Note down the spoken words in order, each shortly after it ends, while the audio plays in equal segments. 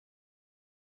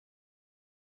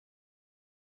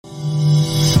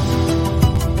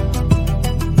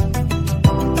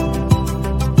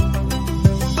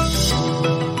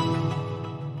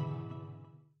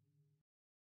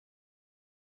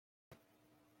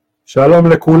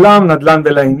שלום לכולם, נדל"ן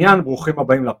ולעניין, ברוכים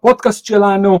הבאים לפודקאסט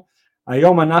שלנו.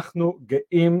 היום אנחנו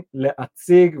גאים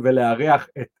להציג ולארח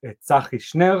את צחי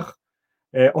שנרך,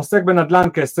 עוסק בנדל"ן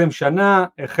כ-20 שנה,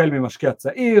 החל ממשקיע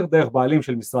צעיר, דרך בעלים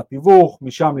של משרד תיווך,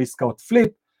 משם לעסקאות פליפ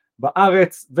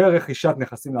בארץ ורכישת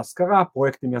נכסים להשכרה,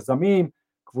 פרויקטים יזמיים,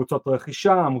 קבוצות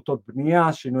רכישה, עמותות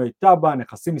בנייה, שינוי טבע,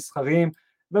 נכסים מסחריים,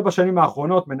 ובשנים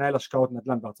האחרונות מנהל השקעות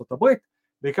נדל"ן בארצות הברית,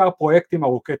 בעיקר פרויקטים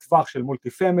ארוכי טווח של מולטי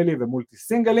פמילי ומולטי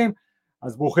סינגלים.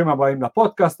 אז ברוכים הבאים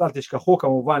לפודקאסט, אל תשכחו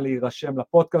כמובן להירשם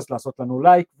לפודקאסט, לעשות לנו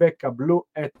לייק וקבלו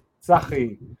את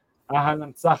צחי.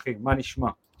 אהלן צחי, מה נשמע?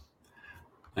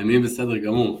 אני בסדר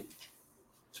גמור.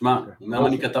 תשמע, אומנם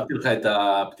אני כתבתי לך את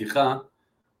הפתיחה,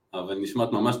 אבל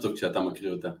נשמעת ממש טוב כשאתה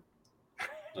מקריא אותה.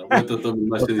 הרבה יותר טוב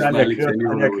ממה שנשמע לי כשאני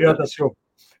אומר אותה. אני אקריא אותה שוב.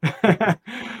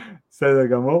 בסדר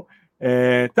גמור.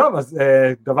 טוב, אז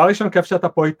דבר ראשון, כיף שאתה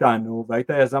פה איתנו, והיית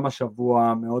יזם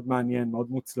השבוע, מאוד מעניין, מאוד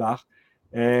מוצלח,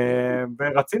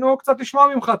 ורצינו קצת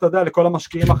לשמוע ממך, אתה יודע, לכל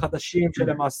המשקיעים החדשים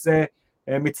שלמעשה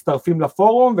מצטרפים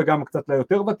לפורום, וגם קצת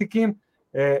ליותר ותיקים,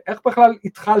 איך בכלל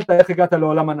התחלת, איך הגעת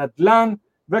לעולם הנדל"ן,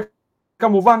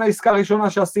 וכמובן העסקה הראשונה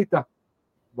שעשית,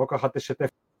 בוא ככה תשתף.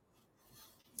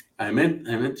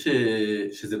 האמת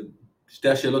שזה, שתי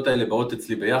השאלות האלה באות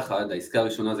אצלי ביחד, העסקה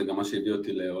הראשונה זה גם מה שהביא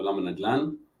אותי לעולם הנדל"ן,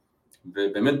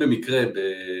 ובאמת במקרה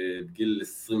בגיל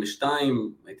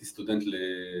 22 הייתי סטודנט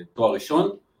לתואר ראשון,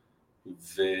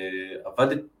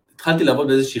 והתחלתי לעבוד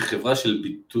באיזושהי חברה של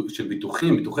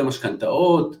ביטוחי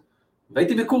משכנתאות,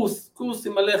 והייתי קורס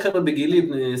עם מלא חבר'ה בגילי,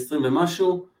 בני 20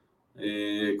 ומשהו,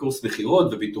 קורס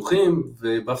מחירות וביטוחים,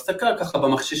 ובהפסקה ככה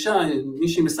במחששה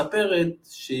מישהי מספרת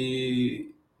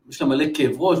שיש לה מלא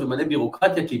כאב ראש ומלא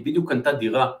בירוקרטיה, כי היא בדיוק קנתה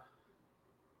דירה.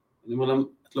 אני אומר לה,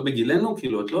 את לא בגילנו?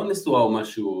 כאילו, את לא נשואה או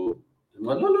משהו? אני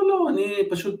אומר, לא, אני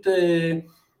פשוט,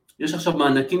 יש עכשיו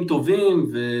מענקים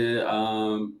טובים,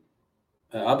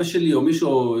 והאבא שלי או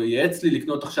מישהו ייעץ לי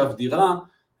לקנות עכשיו דירה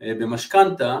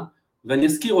במשכנתה, ואני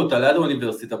אזכיר אותה ליד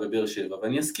האוניברסיטה בבאר שבע,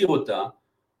 ואני אזכיר אותה,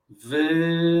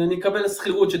 ואני אקבל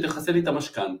שכירות שתחסה לי את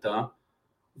המשכנתה,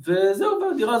 וזהו,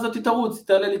 והדירה הזאת תרוץ,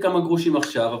 תעלה לי כמה גרושים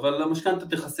עכשיו, אבל המשכנתה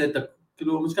תחסה את,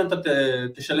 כאילו, המשכנתה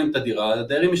תשלם את הדירה,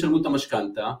 הדיירים ישלמו את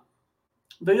המשכנתה,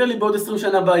 ויהיה לי בעוד 20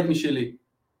 שנה בית משלי.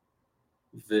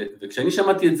 וכשאני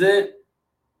שמעתי את זה,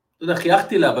 אתה יודע,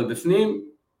 חייכתי לה, אבל בפנים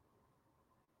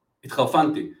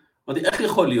התחרפנתי. אמרתי, איך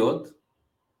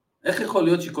יכול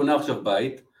להיות שקונה עכשיו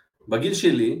בית, בגיל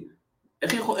שלי,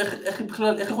 איך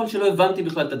יכול שלא הבנתי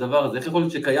בכלל את הדבר הזה, איך יכול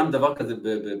להיות שקיים דבר כזה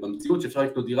במציאות, שאפשר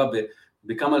לקנות דירה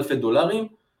בכמה אלפי דולרים,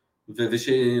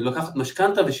 ושלקחת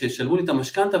משכנתה, וששלמו לי את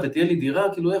המשכנתה, ותהיה לי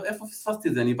דירה, כאילו, איפה פספסתי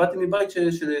את זה? אני באתי מבית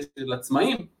של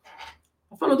עצמאים,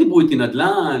 אף פעם לא דיברו איתי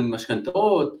נדל"ן,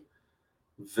 משכנתאות,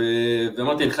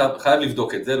 ואמרתי, אני חייב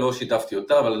לבדוק את זה, לא שיתפתי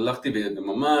אותה, אבל הלכתי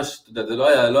וממש, אתה יודע, זה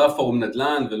לא היה פורום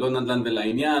נדל"ן, ולא נדל"ן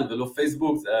ולעניין, ולא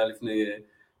פייסבוק, זה היה לפני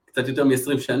קצת יותר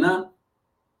מ-20 שנה,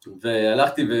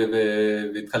 והלכתי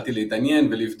והתחלתי להתעניין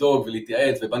ולבדוק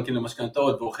ולהתייעץ, ובנקים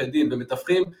למשכנתאות ועורכי דין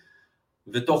ומתווכים,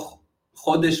 ותוך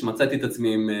חודש מצאתי את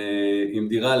עצמי עם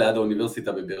דירה ליד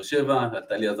האוניברסיטה בבאר שבע,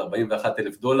 עלתה לי אז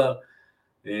 $41,000,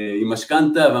 עם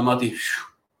משכנתה, ואמרתי,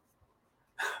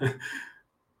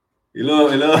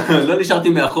 לא נשארתי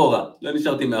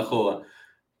מאחורה,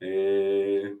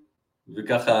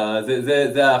 וככה,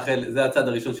 זה הצד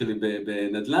הראשון שלי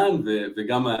בנדל"ן,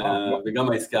 וגם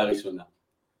העסקה הראשונה.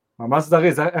 ממש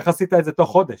זריז, איך עשית את זה תוך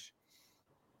חודש?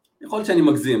 יכול להיות שאני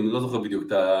מגזים, לא זוכר בדיוק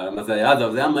מה זה היה,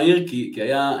 אבל זה היה מהיר, כי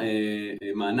היה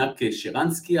מענק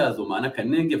שרנסקי אז, או מענק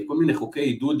הנגב, כל מיני חוקי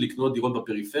עידוד לקנות דירות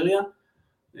בפריפריה,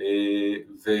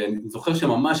 ואני זוכר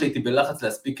שממש הייתי בלחץ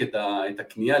להספיק את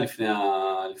הקנייה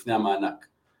לפני המענק.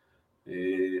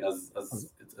 אז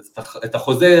את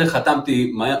החוזה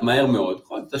חתמתי מהר מאוד,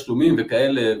 יכול להיות תשלומים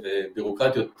וכאלה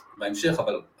ובירוקרטיות בהמשך,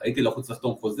 אבל הייתי לחוץ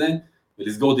לחתום חוזה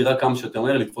ולסגור דירה כמה שיותר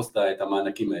מהר, לתפוס את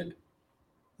המענקים האלה.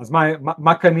 אז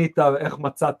מה קנית, איך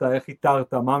מצאת, איך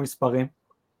איתרת, מה המספרים?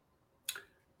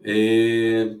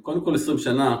 קודם כל 20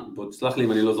 שנה, בוא תסלח לי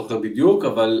אם אני לא זוכר בדיוק,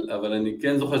 אבל אני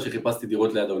כן זוכר שחיפשתי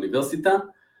דירות ליד האוניברסיטה,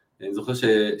 אני זוכר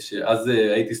שאז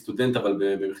הייתי סטודנט אבל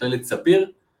במכללת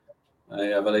ספיר,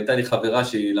 אבל הייתה לי חברה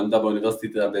שהיא למדה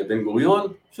באוניברסיטה בבן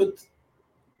גוריון, פשוט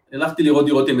הלכתי לראות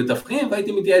דירות עם מתווכים,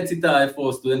 והייתי מתייעץ איתה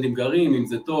איפה סטודנטים גרים, אם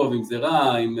זה טוב, אם זה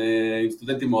רע, אם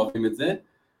סטודנטים אוהבים את זה,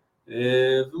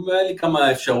 והיה לי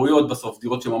כמה אפשרויות בסוף,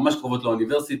 דירות שממש קרובות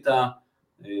לאוניברסיטה,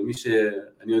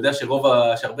 אני יודע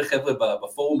שהרבה חבר'ה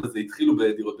בפורום הזה התחילו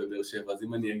בדירות בבאר שבע, אז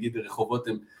אם אני אגיד רחובות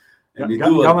הם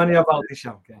ידעו. גם אני עברתי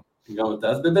שם, כן. גם אתה,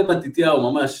 אז בבית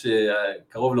מתתיהו ממש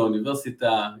קרוב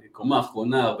לאוניברסיטה, קומה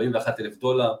האחרונה, $41,000,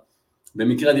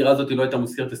 במקרה הדירה הזאת לא הייתה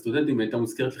מוזכרת לסטודנטים, הייתה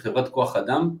מוזכרת לחברת כוח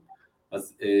אדם,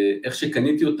 אז איך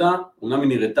שקניתי אותה, אומנם היא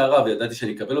נראתה רע וידעתי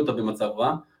שאני אקבל אותה במצב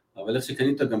רע, אבל איך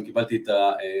שקניתי אותה גם קיבלתי את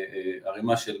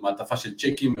הערימה של מעטפה של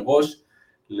צ'קים מראש,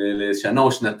 לשנה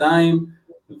או שנתיים,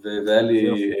 והיה לי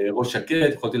ראש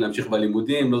שקט, יכולתי להמשיך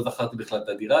בלימודים, לא זכרתי בכלל את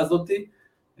הדירה הזאת,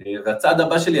 והצעד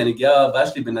הבא שלי, הנגיעה הבאה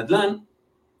שלי בנדל"ן,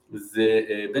 זה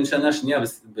בין שנה שנייה,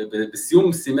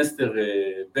 בסיום סמסטר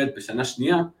ב' בשנה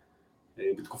שנייה,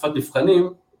 בתקופת מבחנים,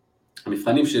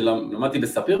 המבחנים שלמדתי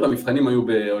בספיר, והמבחנים היו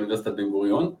באוניברסיטת בן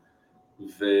גוריון,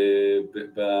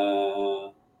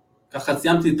 וככה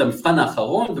סיימתי את המבחן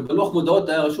האחרון, ובלוח מודעות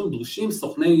היה רשום דרושים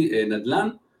סוכני נדל"ן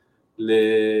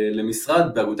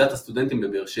למשרד באגודת הסטודנטים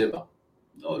בבאר שבע.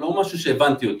 לא משהו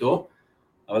שהבנתי אותו,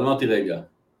 אבל אמרתי רגע,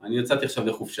 אני יצאתי עכשיו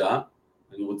לחופשה,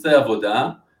 אני רוצה עבודה,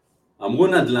 אמרו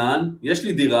נדל"ן, יש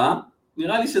לי דירה,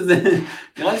 נראה לי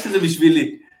שזה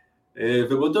בשבילי.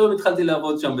 ובאותו יום התחלתי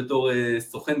לעבוד שם בתור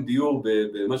סוכן דיור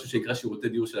במשהו שנקרא שירותי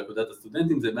דיור של אגודת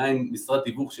הסטודנטים, זה מעין משרד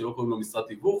תיווך שלא קוראים לו משרד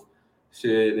תיווך,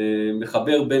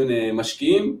 שמחבר בין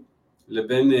משקיעים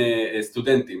לבין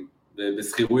סטודנטים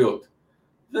בסחירויות.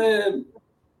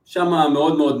 ושם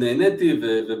מאוד מאוד נהניתי,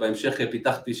 ובהמשך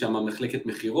פיתחתי שם מחלקת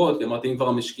מחירות, כי אמרתי אם כבר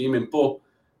המשקיעים הם פה,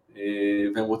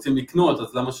 והם רוצים לקנות,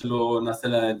 אז למה שלא נעשה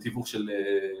להם תיווך של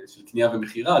קנייה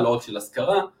ומחירה, לא רק של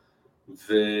השכרה,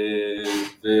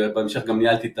 ובהמשך גם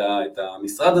ניהלתי את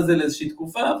המשרד הזה לאיזושהי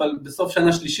תקופה, אבל בסוף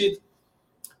שנה שלישית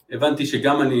הבנתי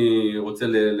שגם אני רוצה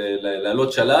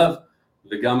לעלות שלב,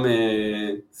 וגם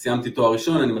סיימתי תואר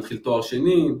ראשון, אני מתחיל תואר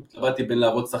שני, התלבטתי בין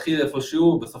לעבוד שכיר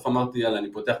איפשהו, בסוף אמרתי יאללה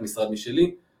אני פותח משרד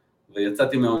משלי,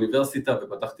 ויצאתי מהאוניברסיטה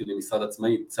ופתחתי לי משרד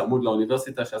עצמאי צמוד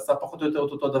לאוניברסיטה, שעשה פחות או יותר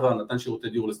אותו דבר, נתן שירותי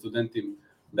דיור לסטודנטים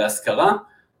בהשכרה,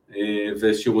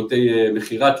 ושירותי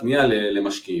מחירה, קנייה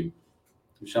למשקיעים.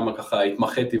 ושם ככה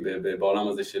התמחיתי בעולם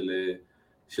הזה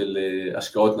של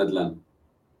השקעות נדל"ן.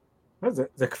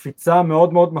 זה קפיצה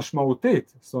מאוד מאוד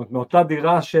משמעותית, זאת אומרת מאותה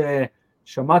דירה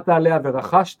ששמעת עליה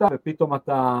ורכשת, ופתאום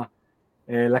אתה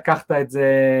לקחת את זה,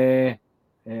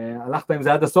 הלכת עם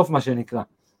זה עד הסוף מה שנקרא,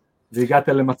 והגעת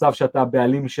למצב שאתה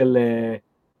בעלים של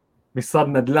משרד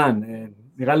נדל"ן.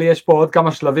 נראה לי יש פה עוד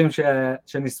כמה שלבים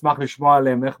שנשמח לשמוע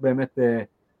עליהם, איך באמת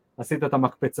עשית את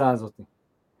המקפצה הזאת.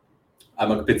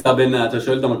 המקפצה אתה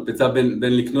שואל את המקפצה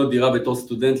בין לקנות דירה בתור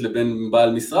סטודנט לבין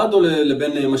בעל משרד, או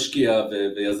לבין משקיע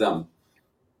ויזם?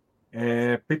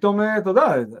 פתאום, אתה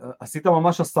יודע, עשית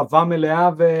ממש הסבה מלאה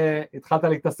והתחלת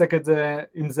להתעסק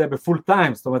עם זה בפול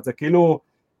טיים, זאת אומרת, זה כאילו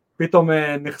פתאום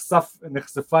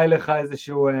נחשפה אליך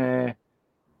איזשהו,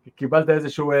 קיבלת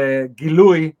איזשהו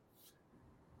גילוי,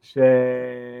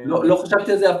 לא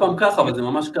חשבתי על זה אף פעם ככה, אבל זה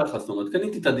ממש ככה, זאת אומרת,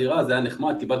 קניתי את הדירה, זה היה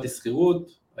נחמד, קיבלתי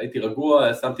שכירות, הייתי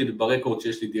רגוע, שמתי ברקורד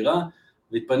שיש לי דירה,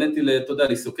 והתפניתי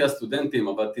לעיסוקי הסטודנטים,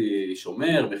 עבדתי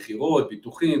שומר, מחירות,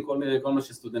 ביטוחים, כל מה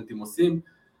שסטודנטים עושים,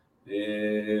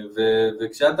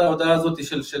 וכשהייתה ההודעה הזאת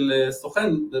של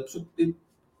סוכן, זה פשוט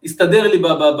הסתדר לי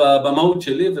במהות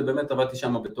שלי, ובאמת עבדתי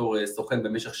שם בתור סוכן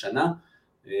במשך שנה,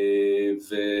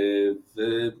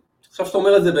 ועכשיו שאתה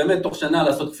אומר את זה, באמת תוך שנה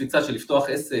לעשות קפיצה של לפתוח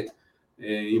עסק,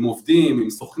 עם עובדים, עם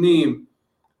סוכנים,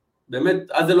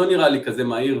 באמת, אז זה לא נראה לי כזה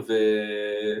מהיר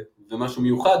ומשהו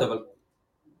מיוחד, אבל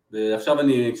עכשיו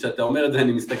כשאתה אומר את זה,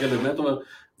 אני מסתכל ובאמת אומר,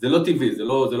 זה לא טבעי, זה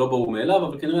לא ברור מאליו,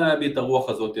 אבל כנראה היה בי את הרוח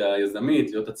הזאת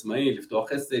היזמית, להיות עצמאי,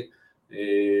 לפתוח עסק,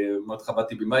 מאוד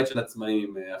חבטתי בבית של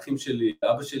עצמאים, אחים שלי,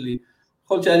 אבא שלי,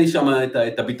 יכול להיות שהיה לי שם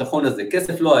את הביטחון הזה,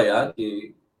 כסף לא היה,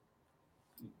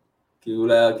 כי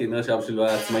אולי כנראה שאבא שלי לא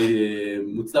היה עצמאי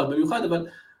מוצלח במיוחד,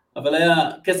 אבל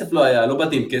כסף לא היה, לא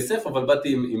באתי עם כסף, אבל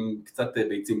באתי עם קצת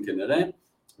ביצים כנראה,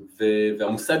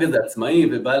 והמושג הזה עצמאי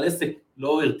ובעל עסק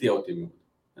לא הרתיע אותי מאוד.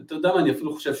 אתה יודע מה, אני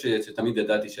אפילו חושב שתמיד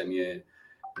ידעתי שאני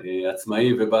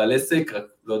עצמאי ובעל עסק, רק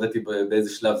לא ידעתי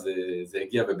באיזה שלב זה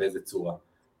הגיע ובאיזה צורה.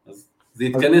 אז זה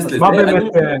התכנס לזה.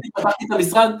 אני פתחתי את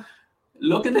המשרד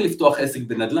לא כדי לפתוח עסק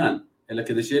בנדל"ן, אלא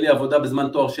כדי שיהיה לי עבודה בזמן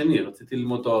תואר שני, רציתי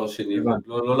ללמוד תואר שני,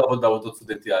 לא לעבוד בעבודות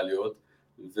סטודנטיאליות,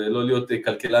 ולא להיות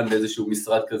כלכלן באיזשהו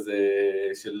משרד כזה,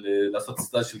 לעשות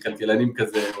סטאז' של כלכלנים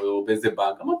כזה, או באיזה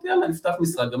בנק. אמרתי, יאללה, נפתח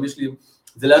משרד, גם יש לי,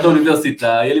 זה ליד האוניברסיטה,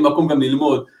 יהיה לי מקום גם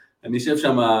ללמוד, אני אשב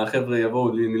שם, החבר'ה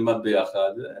יבואו, נלמד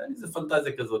ביחד, זה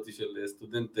פנטזיה כזאת של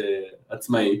סטודנט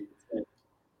עצמאי,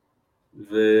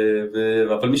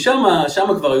 אבל משם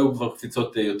כבר היו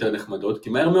קפיצות יותר נחמדות, כי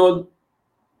מהר מאוד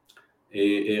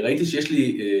ראיתי שיש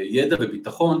לי ידע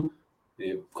וביטחון,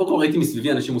 קודם כל ראיתי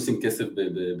מסביבי אנשים עושים כסף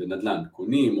בנדל"ן,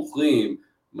 קונים, מוכרים,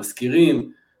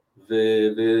 מזכירים,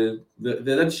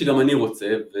 וידעתי שגם אני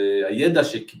רוצה, והידע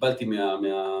שקיבלתי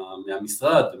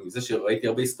מהמשרד, ומזה שראיתי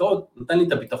הרבה עסקאות, נתן לי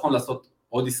את הביטחון לעשות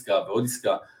עוד עסקה ועוד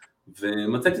עסקה,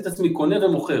 ומצאתי את עצמי קונה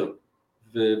ומוכר,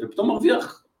 ופתאום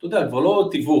מרוויח, אתה יודע, כבר לא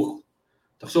תיווך,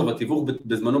 תחשוב, התיווך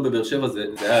בזמנו בבאר שבע זה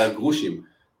היה גרושים,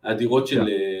 היה דירות של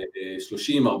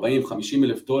 30, 40, 50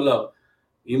 אלף דולר,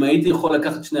 אם הייתי יכול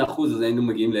לקחת 2%, אז היינו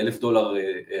מגיעים ל$1,000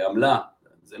 עמלה,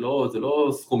 זה לא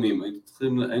סכומים,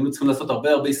 היינו צריכים לעשות הרבה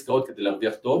עסקאות כדי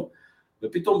להרוויח טוב,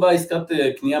 ופתאום באה עסקת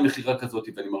קנייה מחירה כזאת,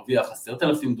 ואני מרוויח $10,000,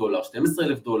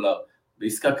 $12,000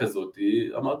 בעסקה כזאת,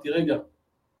 אמרתי רגע,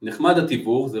 נחמד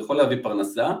התיווך, זה יכול להביא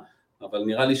פרנסה, אבל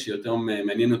נראה לי שיותר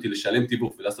מעניין אותי לשלם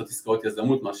תיווך ולעשות עסקאות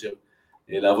יזמות מאשר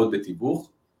לעבוד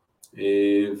בתיווך,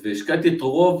 והשקעתי את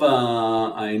רוב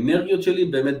האנרגיות שלי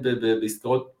באמת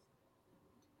בעסקאות,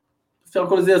 אפשר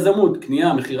לקרוא לזה יזמות,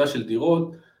 קנייה, מחירה של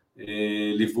דירות,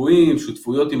 ליוויים,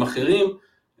 שותפויות עם אחרים,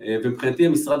 ומבחינתי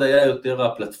המשרד היה יותר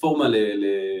הפלטפורמה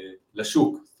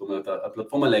לשוק, זאת אומרת,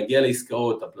 הפלטפורמה להגיע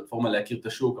לעסקאות, הפלטפורמה להכיר את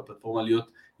השוק, הפלטפורמה להיות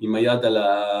עם היד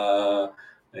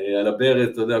על הברז,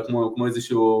 אתה יודע, כמו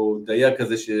איזשהו דייג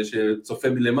כזה שצופה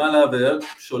מלמעלה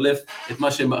ושולף את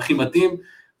מה שהכי מתאים,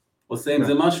 עושה עם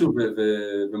זה משהו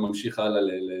וממשיך הלאה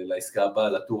לעסקה הבאה,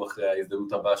 לטור אחרי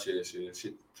ההזדמנות הבאה,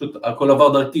 שפשוט הכל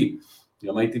עבר דרכי.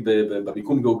 גם הייתי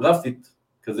במיקום גיאוגרפית,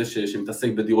 כזה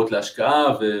שמתעסק בדירות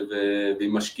להשקעה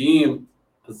ועם משקיעים,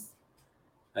 אז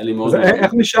היה לי מאוד...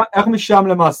 איך משם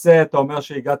למעשה אתה אומר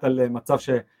שהגעת למצב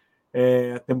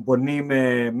שאתם בונים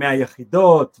 100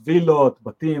 יחידות, וילות,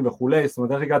 בתים וכולי, זאת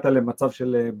אומרת איך הגעת למצב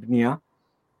של בנייה?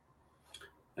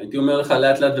 הייתי אומר לך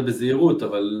לאט לאט ובזהירות,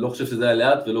 אבל לא חושב שזה היה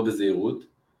לאט ולא בזהירות.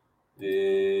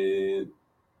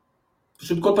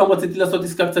 פשוט כל פעם רציתי לעשות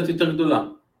עסקה קצת יותר גדולה.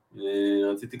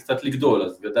 רציתי קצת לגדול,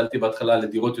 אז גדלתי בהתחלה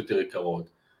לדירות יותר יקרות,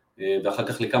 ואחר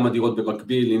כך לכמה דירות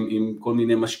במקביל עם כל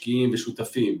מיני משקיעים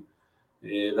ושותפים,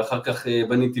 ואחר כך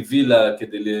בניתי וילה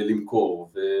כדי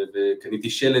למכור, וקניתי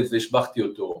שלט והשבחתי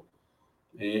אותו.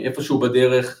 איפשהו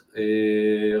בדרך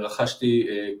רכשתי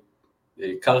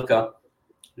קרקע,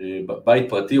 בית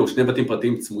פרטי או שני בתים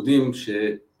פרטיים צמודים,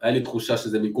 שהיה לי תחושה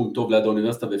שזה מיקום טוב ליד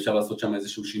האוניברסיטה ואפשר לעשות שם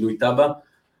איזשהו שינוי טבע,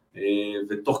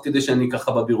 ותוך כדי שאני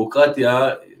ככה בבירוקרטיה,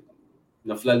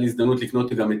 נפלה לי הזדמנות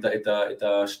לקנות גם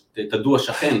את הדו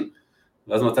השכן,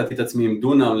 ואז מצאתי את עצמי עם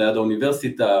דונם ליד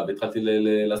האוניברסיטה, והתחלתי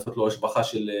לעשות לו השבחה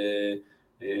של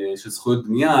זכויות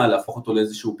בנייה, להפוך אותו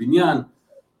לאיזשהו בניין,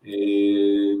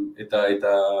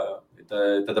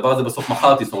 את הדבר הזה בסוף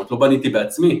מכרתי, זאת אומרת לא בניתי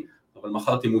בעצמי, אבל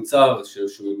מכרתי מוצר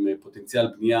שהוא עם פוטנציאל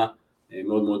בנייה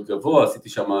מאוד מאוד גבוה, עשיתי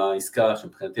שם עסקה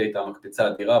שמבחינתי הייתה מקפצה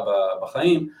אדירה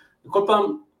בחיים, וכל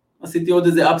פעם עשיתי עוד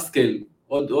איזה אפסקייל,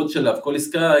 עוד שלב, כל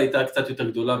עסקה הייתה קצת יותר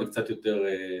גדולה וקצת יותר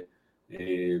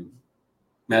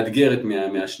מאתגרת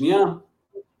מהשנייה,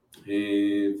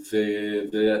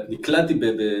 ונקלעתי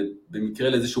במקרה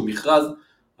לאיזשהו מכרז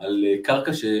על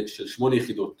קרקע של 8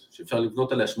 יחידות, שאפשר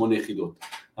לבנות עליה 8 יחידות,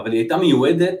 אבל היא הייתה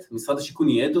מיועדת, משרד השיכון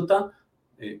ייעד אותה,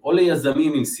 או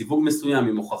ליזמים עם סיווג מסוים,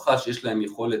 עם הוכחה שיש להם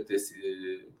יכולת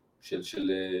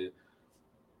של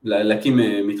להקים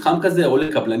מתחם כזה, או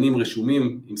לקבלנים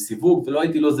רשומים עם סיווג, ולא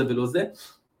הייתי לא זה ולא זה,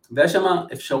 והיה שם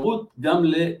אפשרות גם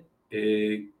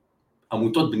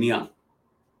לעמותות בנייה.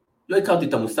 לא הכרתי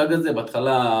את המושג הזה,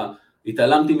 בהתחלה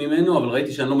התעלמתי ממנו, אבל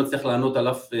ראיתי שאני לא מצליח לענות על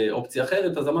אף אופציה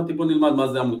אחרת, אז אמרתי בוא נלמד מה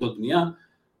זה עמותות בנייה,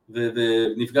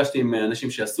 ונפגשתי עם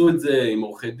אנשים שעשו את זה, עם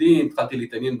עורכי דין, התחלתי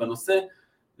להתעניין בנושא,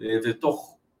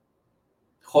 ותוך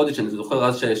חודש, אני זוכר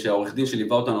אז שהעורך דין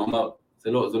שליווה אותנו אמר,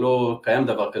 זה לא קיים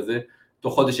דבר כזה,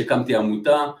 תוך חודש הקמתי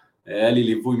עמותה, היה לי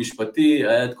ליווי משפטי,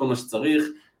 היה את כל מה שצריך,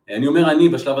 אני אומר אני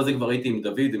בשלב הזה כבר הייתי עם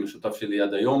דוד, עם השותף שלי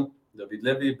עד היום, דוד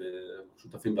לוי,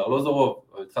 שותפים בארצות,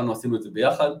 התחלנו, עשינו את זה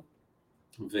ביחד,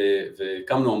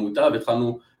 והקמנו עמותה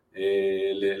והתחלנו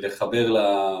לחבר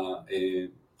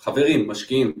לחברים,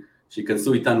 משקיעים,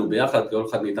 שיכנסו איתנו ביחד, כל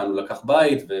אחד מאיתנו לקח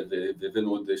בית, והבאנו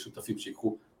עוד שותפים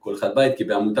שיקחו כל אחד בית, כי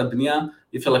בעמותת בנייה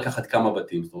אי אפשר לקחת כמה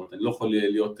בתים, זאת אומרת, אני לא יכול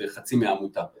להיות חצי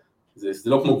מהעמותה, זה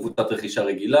לא כמו קבוצת רכישה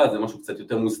רגילה, זה משהו קצת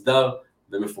יותר מוסדר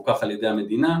ומפוקח על ידי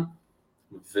המדינה,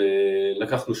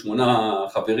 ולקחנו 8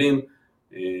 חברים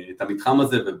את המתחם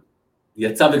הזה,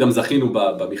 ויצא וגם זכינו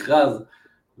במכרז,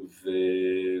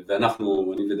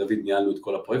 ואנחנו, אני ודוד ניהלנו את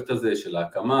כל הפרויקט הזה, של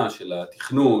ההקמה, של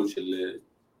התכנון, של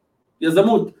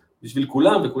יזמות, בשביל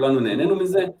כולם, וכולנו נהנינו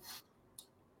מזה.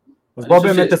 אז בוא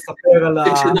באמת תספר על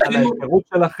ההיכרות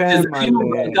שלכם. כשזכינו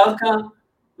בקרקע,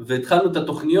 והתחלנו את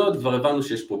התוכניות, כבר הבנו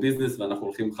שיש פה ביזנס, ואנחנו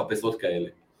הולכים לחפש עוד כאלה.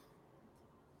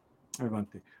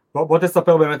 הבנתי. בוא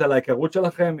תספר באמת על ההיכרות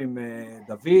שלכם עם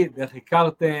דוד, איך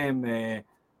הכרתם,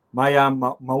 מה היה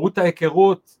מהות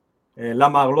ההיכרות,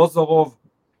 למה ארלוזורוב?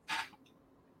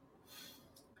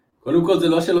 קודם כל זה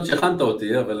לא השאלות שהכנת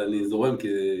אותי, אבל אני זורם,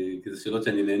 כי זה שאלות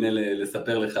שאני נהנה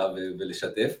לספר לך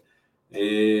ולשתף.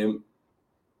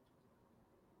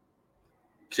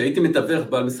 כשהייתי מתווך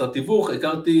בעל משרד תיווך,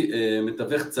 הכרתי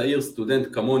מתווך צעיר, סטודנט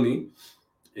כמוני,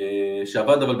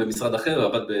 שעבד אבל במשרד אחר,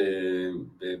 עבד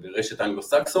ברשת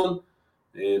אנגלו-סקסון,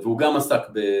 והוא גם עסק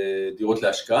בדירות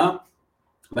להשקעה,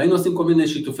 והיינו עושים כל מיני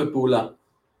שיתופי פעולה.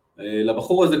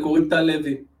 לבחור הזה קוראים טל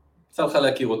לוי, יצא לך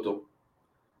להכיר אותו.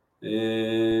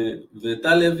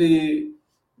 וטל לוי,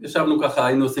 ישבנו ככה,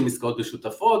 היינו עושים עסקאות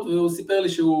משותפות, והוא סיפר לי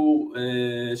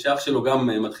שאח שלו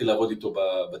גם מתחיל לעבוד איתו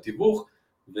בתיווך,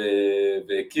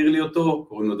 והכיר לי אותו,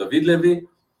 קוראים לו דוד לוי.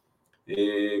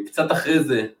 קצת אחרי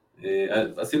זה,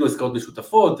 עשינו עסקאות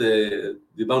משותפות,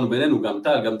 דיברנו בינינו, גם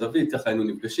טל, גם דוד, ככה היינו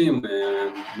נפגשים,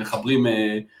 מחברים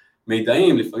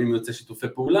מידעים, לפעמים יוצא שיתופי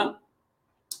פעולה,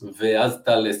 ואז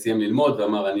טל סיים ללמוד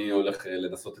ואמר, אני הולך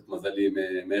לנסות את מזלי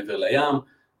מעבר לים,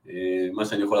 מה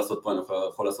שאני יכול לעשות פה, אני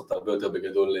יכול לעשות הרבה יותר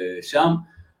בגדול שם,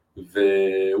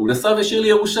 והוא נסע והשאיר לי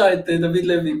ירושה את דוד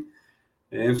לוי.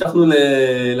 המשכנו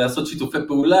לעשות שיתופי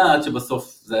פעולה, עד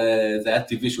שבסוף זה היה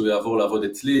טבעי שהוא יעבור לעבוד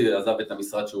אצלי, עזב את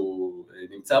המשרד שהוא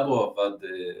נמצא בו,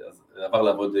 עבר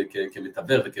לעבוד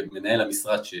כמתבר וכמנהל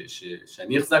המשרד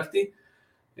שאני החזקתי,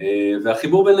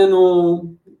 והחיבור בינינו,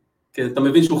 אתה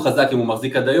מבין שהוא חזק אם הוא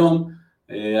מחזיק עד היום,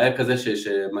 היה כזה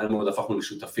שמהר מאוד הפכנו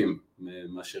לשותפים,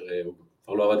 מאשר הוא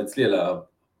כבר לא עבד אצלי, אלא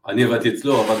אני עבדתי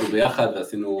אצלו, עבדנו ביחד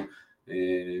ועשינו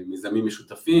מיזמים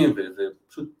משותפים,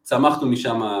 ופשוט צמחנו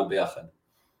משם ביחד.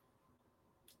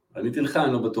 עניתי לך,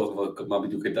 אני לא בטוח מה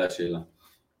בדיוק הייתה השאלה.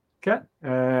 כן,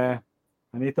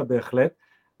 ענית בהחלט.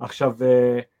 עכשיו,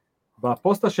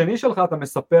 בפוסט השני שלך אתה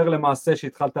מספר למעשה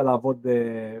שהתחלת לעבוד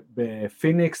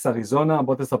בפיניקס, אריזונה,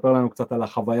 בוא תספר לנו קצת על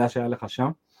החוויה שהיה לך שם.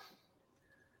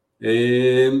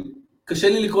 קשה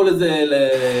לי לקרוא לזה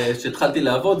שהתחלתי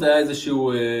לעבוד, זה היה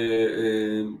איזשהו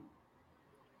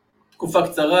תקופה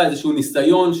קצרה, איזשהו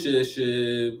ניסיון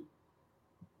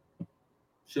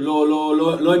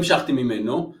שלא המשכתי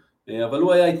ממנו, אבל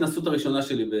הוא היה ההתנסות הראשונה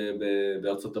שלי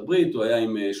בארצות הברית, הוא היה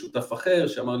עם שותף אחר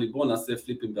שאמר לי בוא נעשה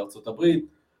פליפים בארצות הברית,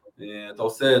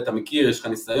 אתה מכיר, יש לך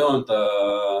ניסיון,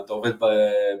 אתה עובד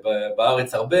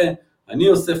בארץ הרבה, אני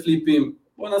עושה פליפים,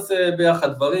 בוא נעשה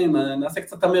ביחד דברים, נעשה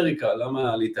קצת אמריקה,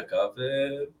 למה להתעכב,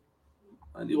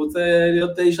 ואני רוצה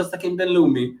להיות איש עסקים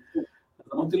בינלאומי, אז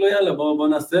אמרתי לו יאללה בוא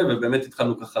נעשה, ובאמת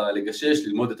התחלנו ככה לגשש,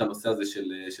 ללמוד את הנושא הזה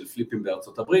של פליפים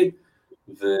בארצות הברית,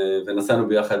 ונסענו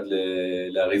ביחד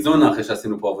לאריזונה, אחרי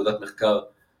שעשינו פה עבודת מחקר,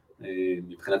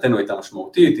 מבחינתנו הייתה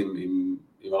משמעותית, עם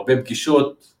הרבה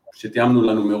פגישות שתיאמנו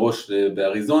לנו מראש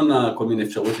באריזונה, כל מיני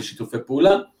אפשרויות לשיתופי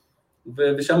פעולה,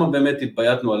 ושם באמת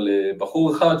התבייתנו על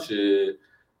בחור אחד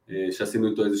שעשינו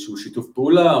איתו איזשהו שיתוף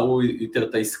פעולה, הוא ייתר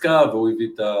את העסקה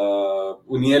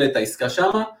והוא ניהל את העסקה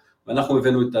שם, ואנחנו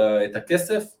הבאנו את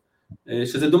הכסף,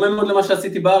 שזה דומה מאוד למה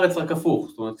שעשיתי בארץ, רק הפוך,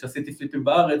 זאת אומרת, כשעשיתי פליפים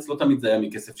בארץ, לא תמיד זה היה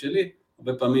מכסף שלי,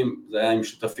 הרבה פעמים זה היה עם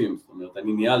שותפים, זאת אומרת,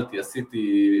 אני ניהלתי,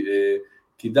 עשיתי,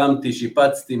 קידמתי,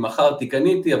 שיפצתי, מכרתי,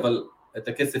 קניתי, אבל את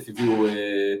הכסף הביאו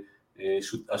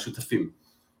השותפים.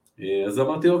 אז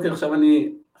אמרתי, אוקיי, עכשיו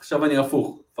אני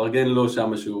הפוך, פרגן לו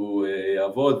שם שהוא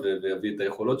יעבוד ויביא את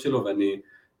היכולות שלו, ואני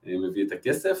מביא את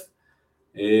הכסף.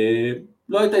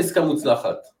 לא הייתה עסקה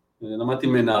מוצלחת, למדתי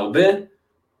ממנה הרבה,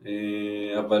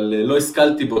 אבל לא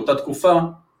השכלתי באותה תקופה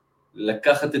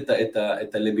לקחת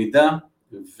את הלמידה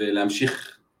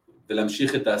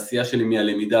ולהמשיך את העשייה שלי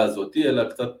מהלמידה הזאת, אלא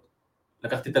קצת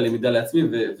לקחתי את הלמידה לעצמי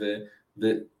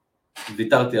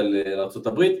וויתרתי על ארצות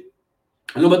הברית.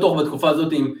 אני לא בטוח בתקופה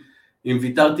הזאת אם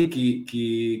ויתרתי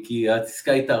כי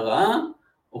העסקה הייתה רעה,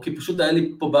 או כי פשוט היה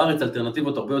לי פה בארץ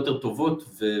אלטרנטיבות הרבה יותר טובות,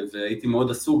 והייתי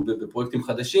מאוד עסוק בפרויקטים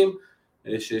חדשים,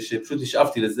 שפשוט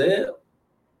נשאפתי לזה.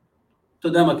 אתה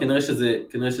יודע מה,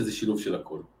 כנראה שזה שילוב של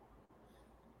הכל.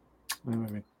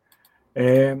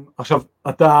 עכשיו,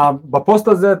 בפוסט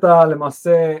הזה אתה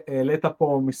למעשה העלית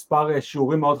פה מספר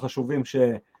שיעורים מאוד חשובים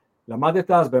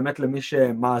שלמדת, אז באמת למי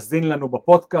שמאזין לנו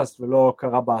בפודקאסט ולא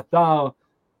קרא באתר,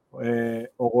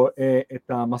 או רואה את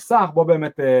המסך, בוא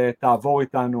באמת תעבור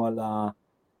איתנו על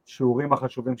השיעורים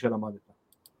החשובים שלמדת.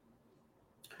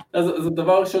 אז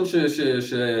הדבר הראשון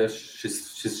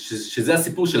שזה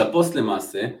הסיפור של הפוסט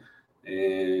למעשה,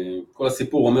 כל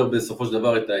הסיפור אומר בסופו של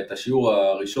דבר את השיעור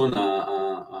הראשון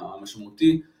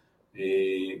המשמעותי,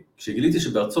 כשגיליתי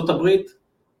שבארצות הברית,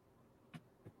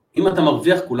 אם אתה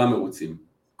מרוויח כולם מרוצים,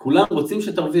 כולם רוצים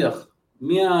שתרוויח,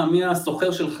 מי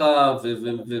הסוחר שלך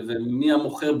ומי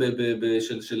המוכר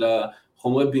של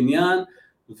החומרי בניין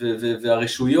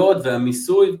והרשויות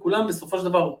והמיסוי, כולם בסופו של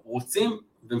דבר רוצים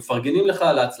ומפרגנים לך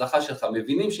על ההצלחה שלך,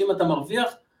 מבינים שאם אתה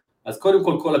מרוויח, אז קודם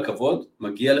כל הכבוד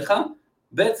מגיע לך,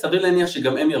 ב' סביר להניח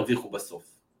שגם הם ירוויחו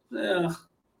בסוף, זה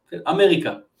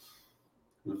אמריקה.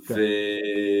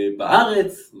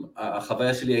 ובארץ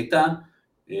החוויה שלי הייתה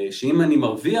שאם אני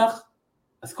מרוויח,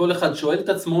 אז כל אחד שואל את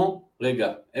עצמו,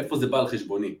 רגע, איפה זה בא על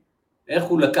חשבוני? איך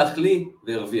הוא לקח לי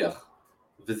והרוויח?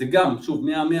 וזה גם, שוב,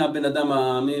 מהבן אדם,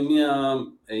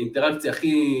 מהאינטראקציה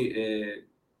הכי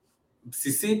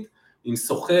בסיסית, עם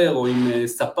סוחר או עם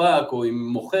ספק או עם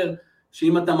מוכר,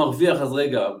 שאם אתה מרוויח אז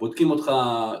רגע, בודקים אותך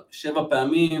 7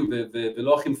 פעמים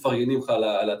ולא הכי מפרגנים לך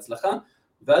על ההצלחה,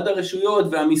 ועד הרשויות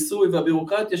והמיסוי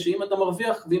והבירוקרטיה, שאם אתה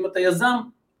מרוויח ואם אתה יזם,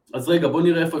 אז רגע, בוא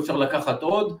נראה איפה אפשר לקחת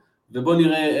עוד, ובוא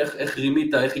נראה איך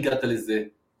רימית, איך הגעת לזה.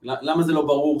 למה זה לא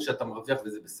ברור שאתה מרוויח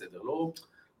וזה בסדר? לא,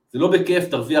 זה לא בכיף,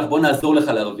 תרוויח, בוא נעזור לך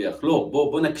להרוויח. לא,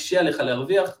 בוא נקשה עליך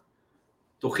להרוויח,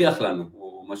 תוכיח לנו,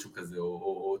 או משהו כזה,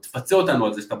 או תפצה אותנו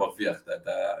על זה שאתה מרוויח,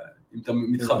 אם אתה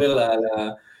מתחבר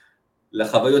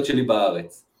לחוויות שלי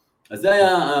בארץ. אז זה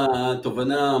היה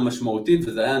התובנה המשמעותית,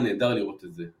 וזה היה נהדר לראות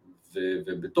את זה.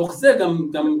 ובתוך זה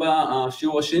גם בא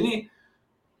השיעור השני,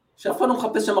 שאף פעם לא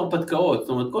מחפש שם הרפתקאות, זאת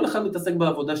אומרת, כל אחד מתעסק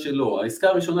בעבודה שלו. העסקה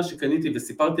הראשונה שקניתי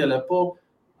וסיפרתי עליה פה,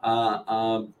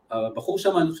 הבחור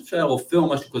שם, אני חושב שהיה רופא או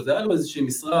משהו כזה, היה לו איזושהי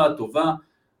משרה טובה,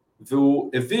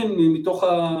 והוא הבין מתוך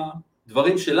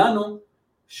הדברים שלנו,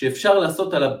 שאפשר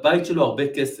לעשות על הבית שלו הרבה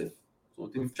כסף. זאת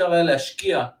אומרת, אם אפשר היה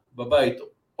להשקיע בבית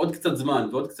עוד קצת זמן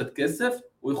ועוד קצת כסף,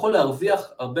 הוא יכול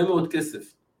להרוויח הרבה מאוד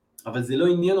כסף. אבל זה לא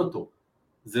עניין אותו,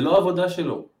 זה לא העבודה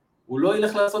שלו. הוא לא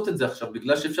ילך לעשות את זה עכשיו,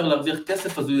 בגלל שאפשר להרוויח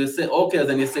כסף, אז הוא יעשה, אוקיי, אז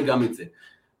אני אעשה גם את זה.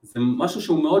 זה משהו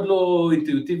שהוא מאוד לא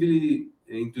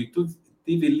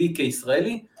אינטואיטיבי לי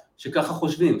כישראלי, שככה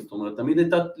חושבים. זאת אומרת, תמיד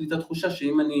הייתה לי את התחושה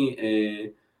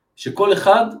שכל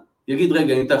אחד יגיד,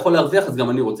 רגע, אם אתה יכול להרוויח, אז גם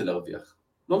אני רוצה להרוויח.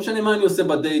 לא משנה מה אני עושה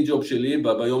בדיי ג'וב שלי,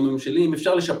 ביום שלי, אם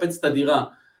אפשר לשפץ את הדירה,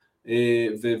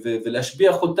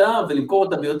 ולהשביח אותה, ולמכור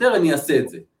אותה ביותר, אני אעשה את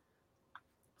זה.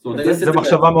 זה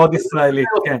מחשבה מאוד ישראלית,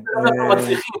 כן.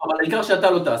 אבל העיקר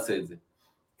שאתה לא תעשה את זה.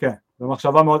 כן, זה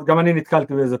מחשבה מאוד, גם אני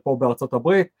נתקלתי בזה פה בארצות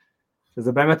הברית,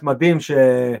 שזה באמת מדהים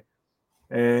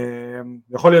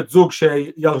יכול להיות זוג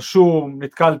שירשו,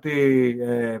 נתקלתי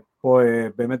פה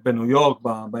באמת בניו יורק,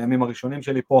 בימים הראשונים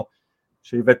שלי פה,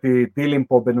 שהבאתי דילים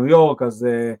פה בניו יורק, אז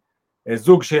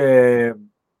זוג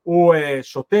שהוא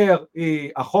שוטר,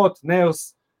 היא אחות,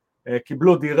 נרס,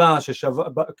 קיבלו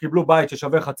קיבלו בית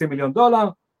ששווה $500,000,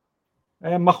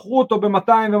 מכרו אותו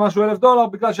ב$200 ומשהו $1,000,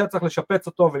 בגלל שהיה צריך לשפץ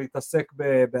אותו ולהתעסק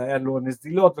באלו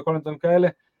נזילות וכל מיני דברים כאלה.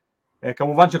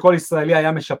 כמובן שכל ישראלי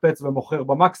היה משפץ ומוכר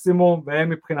במקסימום, והם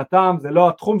מבחינתם, זה לא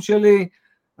התחום שלי,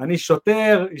 אני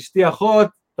שוטר, אשתי אחות,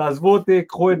 תעזבו אותי,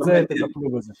 קחו את זה,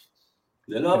 תטפלו בזה.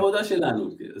 זה לא עבודה שלנו,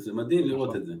 זה מדהים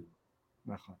לראות את זה.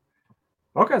 נכון.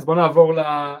 אוקיי, אז בואו נעבור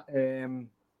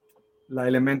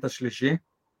לאלמנט השלישי.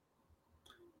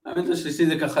 האלמנט השלישי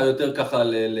זה ככה יותר ככה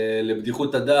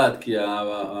לבדיחות הדעת, כי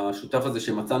השותף הזה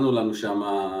שמצאנו לנו שם,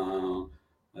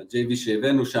 ה-JV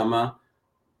שהבאנו שם,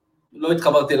 לא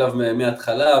התחברתי אליו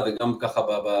מההתחלה, וגם ככה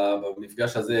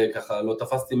במפגש הזה ככה לא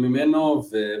תפסתי ממנו,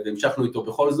 והמשכנו איתו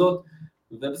בכל זאת,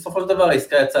 ובסופו של דבר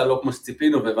העסקה יצאה לא כמו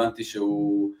שציפינו, והבנתי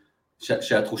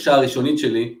שהתחושה הראשונית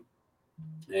שלי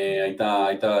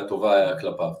הייתה טובה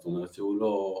כלפיו, זאת אומרת שהוא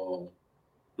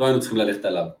לא היינו צריכים ללכת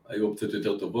עליו, היו אופציות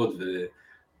יותר טובות,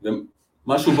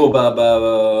 ומשהו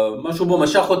בו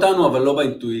משך אותנו, אבל לא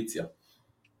באינטואיציה.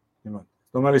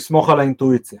 זאת אומרת, לסמוך על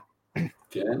האינטואיציה.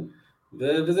 כן.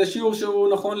 וזה שיעור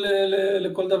שהוא נכון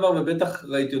לכל דבר, ובטח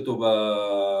ראיתי אותו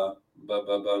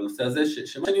בנושא הזה,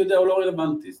 שמה שאני יודע הוא לא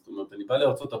רלוונטי. זאת אומרת, אני בא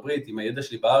לארצות הברית עם הידע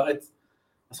שלי בארץ,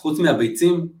 אז חוץ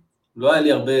מהביצים, לא היה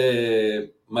לי הרבה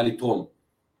מה לתרום.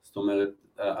 זאת אומרת,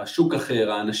 השוק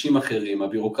אחר, האנשים אחרים,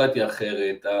 הבירוקרטיה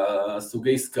אחרת,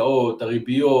 הסוגי עסקאות,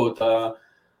 הריביות,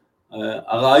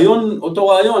 הרעיון, אותו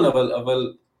רעיון,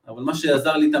 אבל מה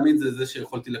שעזר לי תמיד זה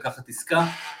שיכולתי לקחת עסקה,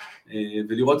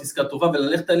 ולראות עסקה טובה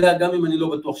וללכת עליה גם אם אני לא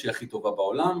בטוח שהיא הכי טובה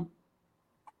בעולם,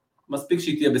 מספיק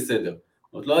שהיא תהיה בסדר.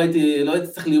 זאת אומרת, לא הייתי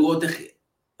צריך לראות איך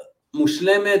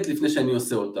מושלמת לפני שאני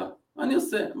עושה אותה. אני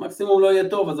עושה, מקסימום לא יהיה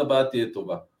טוב, אז הבאה תהיה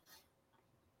טובה.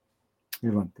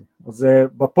 הבנתי. אז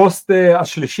בפוסט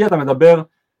השלישי אתה מדבר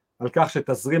על כך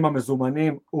שתזרים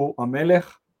המזומנים הוא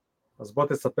המלך, אז בוא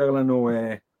תספר לנו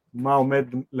מה עומד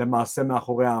למעשה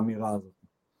מאחורי האמירה הזאת.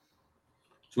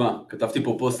 תשמע, כתבתי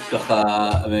פה פוסט ככה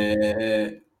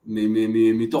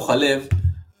מתוך הלב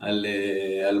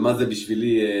על מה זה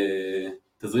בשבילי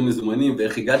תזרים מזומנים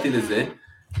ואיך הגעתי לזה,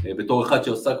 בתור אחד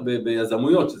שעוסק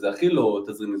ביזמויות, שזה הכי לא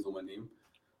תזרים מזומנים,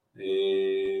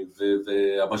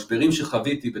 והמשברים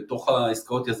שחוויתי בתוך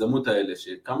העסקאות יזמות האלה,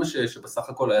 שכמה שבסך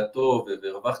הכל היה טוב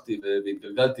והרווחתי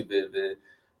והתגלגלתי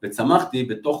וצמחתי,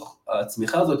 בתוך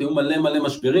הצמיחה הזאת היו מלא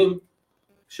משברים,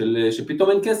 שפתאום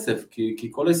אין כסף, כי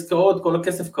כל העסקאות, כל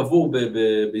הכסף קבור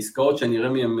בעסקאות שאני אראה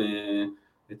מהם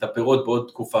את הפירות בעוד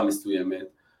תקופה מסוימת.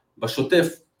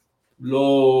 בשוטף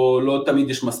לא תמיד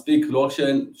יש מספיק, לא רק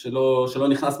שלא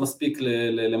נכנס מספיק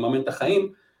לממן את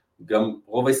החיים, גם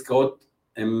רוב העסקאות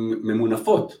הן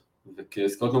ממונפות,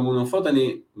 וכעסקאות ממונפות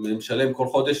אני משלם כל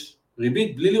חודש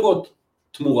ריבית בלי לראות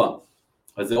תמורה.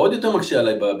 אז זה עוד יותר מקשה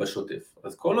עליי בשוטף.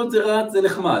 אז כל עוד זה רעד זה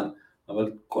נחמד,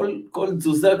 אבל כל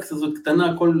תזוזה כזאת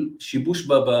קטנה, כל שיבוש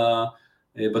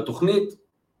בתוכנית,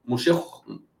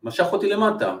 משך אותי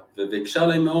למטה, והקשה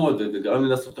עליי מאוד, וגרם לי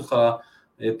לעשות לך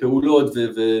פעולות,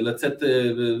 ולצאת,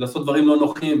 ולעשות דברים לא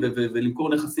נוחים, ולמכור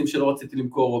נכסים שלא רציתי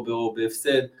למכור, או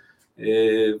בהפסד,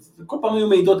 וכל פעם היו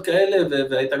מידות כאלה,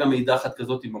 והייתה גם מידה אחת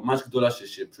כזאת ממש גדולה,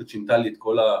 שפשוט שינתה לי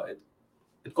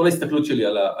את כל ההסתכלות שלי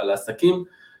על העסקים,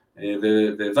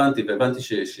 והבנתי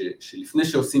שלפני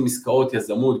שעושים עסקאות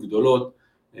יזמות גדולות,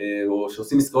 או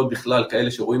שעושים עסקאות בכלל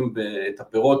כאלה שרואים את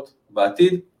הפירות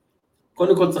בעתיד,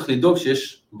 קודם כל צריך לדאוג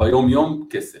שיש ביום יום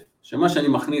כסף, שמה שאני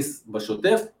מכניס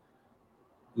בשוטף,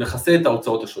 מכסה את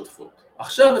ההוצאות השוטפות.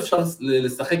 עכשיו אפשר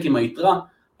לשחק עם היתרה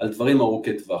על דברים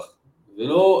ארוכי טווח,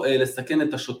 ולא לסכן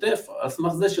את השוטף, על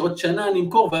סמך זה שעוד שנה אני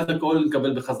אמכור, ואז הכל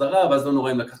נקבל בחזרה, ואז לא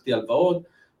נורא אם לקחתי הלוואות,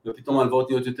 ופתאום ההלוואות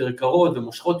נהיות יותר יקרות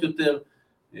ומושכות יותר,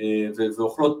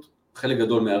 ואוכלות חלק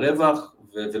גדול מהרווח,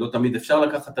 ולא תמיד אפשר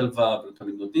לקחת הלוואה, ולא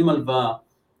תמיד נותנים הלוואה,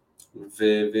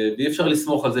 ואי אפשר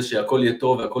לסמוך על זה שהכל יהיה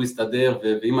טוב והכל יסתדר,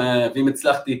 ואם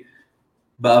הצלחתי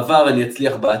בעבר אני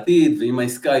אצליח בעתיד, ואם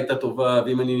העסקה הייתה טובה,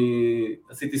 ואם אני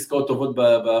עשיתי עסקאות טובות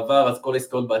בעבר, אז כל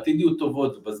העסקאות בעתיד יהיו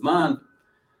טובות ובזמן,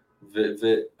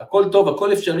 והכל טוב,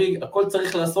 הכל אפשרי, הכל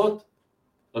צריך לעשות,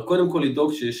 רק קודם כל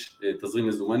לדאוג שיש תזרים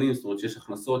מזומנים, זאת אומרת שיש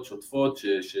הכנסות שוטפות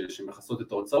שמכסות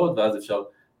את ההוצאות, ואז אפשר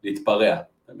להתפרע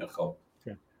במרכאות.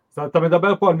 כן. אז אתה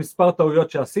מדבר פה על מספר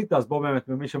טעויות שעשית, אז בוא באמת,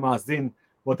 ממי שמאזין,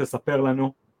 בוא תספר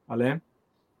לנו עליהם.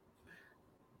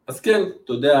 אז כן,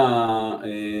 אתה יודע,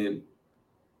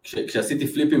 כשעשיתי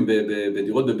פליפים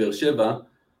בדירות בבאר שבע,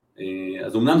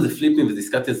 אז אמנם זה פליפים וזה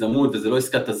עסקת יזמות וזה לא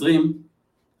עסקת תזרים,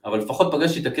 אבל לפחות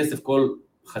פגשתי את הכסף כל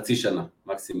חצי שנה,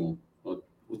 מקסימום.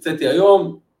 הוצאתי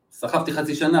היום, סחבתי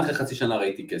חצי שנה, אחרי חצי שנה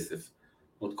ראיתי כסף.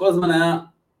 עוד כל הזמן היה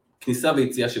כניסה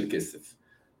ויציאה של כסף.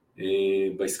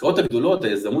 בעסקאות הגדולות,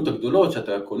 היזמות הגדולות,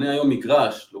 שאתה קונה היום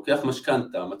מגרש, לוקח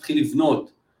משכנתה, מתחיל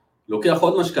לבנות, לוקח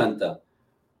עוד משכנתה,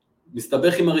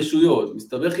 מסתבך עם הרשויות,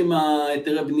 מסתבך עם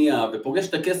היתרי בנייה, ופוגש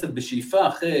את הכסף בשאיפה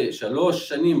אחרי 3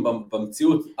 שנים,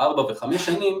 במציאות 4 ו5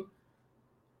 שנים,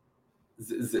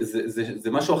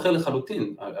 זה משהו אחר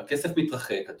לחלוטין. הכסף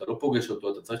מתרחק, אתה לא פוגש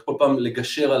אותו, אתה צריך כל פעם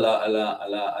לגשר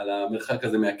על המרחק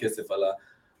הזה מהכסף,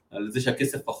 על זה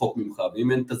שהכסף רחוק ממך,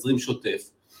 ואם אין תזרים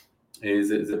שוטף,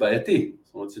 זה בעייתי.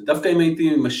 זאת אומרת שדווקא אם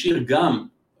הייתי משאיר גם,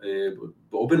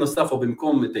 או בנוסף או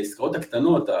במקום את העסקאות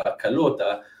הקטנות, הקלות,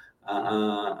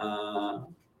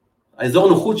 האזור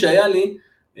נוחות שהיה לי,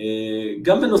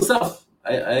 גם בנוסף,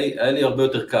 היה לי הרבה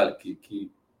יותר קל,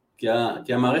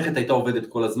 כי המערכת הייתה עובדת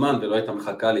כל הזמן, ולא הייתה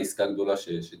מחכה לעסקה גדולה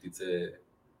שתצא.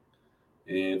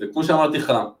 וכמו שאמרתי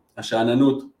לך,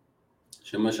 השעננות,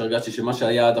 שהרגשתי שמה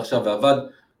שהיה עד עכשיו ועבד,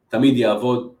 תמיד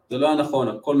יעבוד, זה לא היה נכון,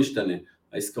 הכל משתנה,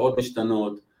 העסקאות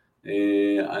משתנות,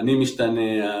 אני משתנה,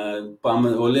 פעם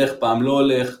הולך, פעם לא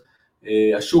הולך,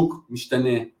 השוק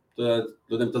משתנה, לא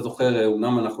יודע אם אתה זוכר,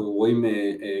 אומנם אנחנו רואים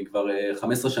כבר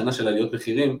 15 שנה של עליות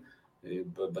מחירים,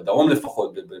 בדרום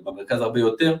לפחות, במרכז הרבה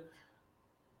יותר,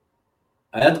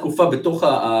 היה תקופה בתוך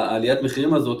העליית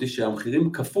מחירים הזאת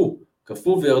שהמחירים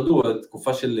קפו וירדו,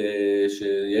 התקופה של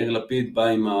יאיר לפיד בא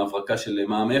עם ההברקה של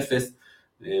מע"מ אפס,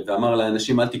 ואמר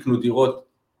לאנשים אל תקנו דירות,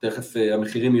 תכף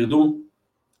המחירים ירדו,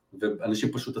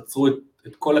 ואנשים פשוט עצרו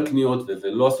את כל הקניות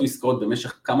ולא עשו עסקאות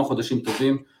במשך כמה חודשים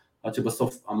טובים, עד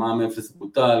שבסוף המע"מ אפס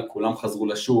בוטל, כולם חזרו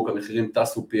לשוק, המחירים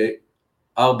טסו פי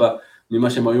 4 ממה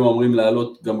שהם היו אמורים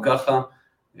לעלות גם ככה,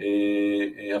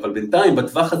 אבל בינתיים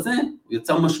בטווח הזה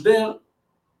יצר משבר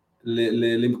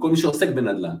לכל מי שעוסק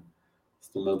בנדל"ן.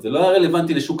 זאת אומרת, זה לא היה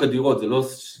רלוונטי לשוק הדירות, זה לא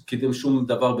קידם שום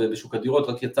דבר בשוק הדירות,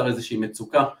 רק יצר איזושהי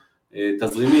מצוקה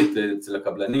תזרימית אצל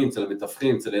הקבלנים, אצל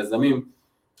המתווכים, אצל היזמים,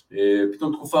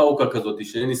 פתאום תקופה ארוכה כזאת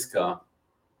שאין עסקה,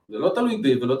 זה לא תלוי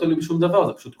בי ולא תלוי בשום דבר,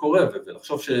 זה פשוט קורה,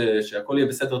 ולחשוב שהכל יהיה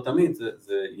בסדר תמיד,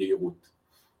 זה יהירות.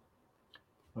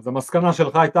 אז המסקנה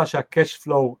שלך הייתה שה-cash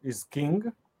flow is king?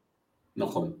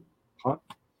 נכון.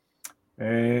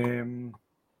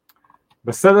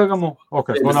 בסדר גמור,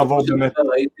 אוקיי, בוא נעבור באמת.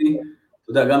 אתה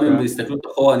יודע, גם אם בהסתכלות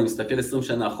אחורה, אני מסתכל 20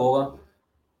 שנה אחורה,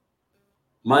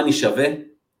 מה אני שווה,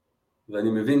 ואני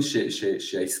מבין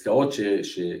שהעסקאות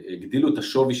שהגדילו את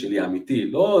השווי שלי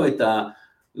האמיתי, לא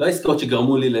העסקאות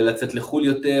שגרמו לי לצאת לחול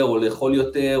יותר, או לאכול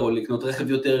יותר, או לקנות רכב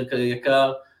יותר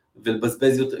יקר,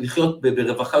 ולבזבז יותר, לחיות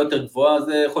ברווחה יותר גבוהה,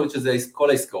 זה יכול להיות שזה כל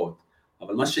העסקאות.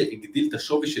 אבל מה שהגדיל את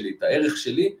השווי שלי, את הערך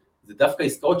שלי, זה דווקא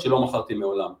עסקאות שלא מכרתי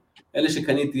מעולם. אלה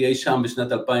שקניתי אי שם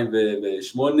בשנת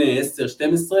 2008, 10,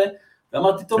 12,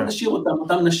 ואמרתי, טוב, נשאיר אותם,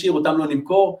 אותם לא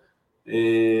נמכור,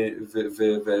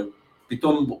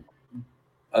 ופתאום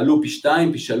עלו פי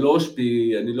 2, פי 3,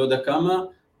 פי אני לא יודע כמה,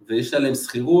 ויש להם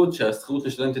שכירות, שהשכירות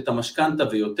משלמת את המשכנתה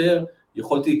ויותר,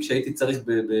 יכולתי כשהייתי צריך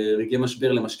ברגעי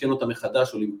משבר למשכן אותה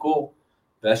מחדש או למכור,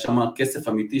 והיה שם כסף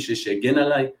אמיתי שהגן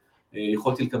עליי,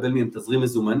 יכולתי לקבל מהם תזרים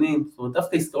מזומנים, זאת אומרת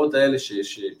דווקא העסקאות האלה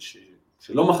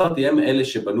שלא מכרתי הם אלה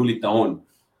שבנו לי את ההון,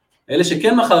 אלה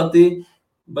שכן מכרתי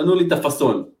בנו לי את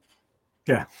הפסון.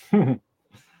 כן,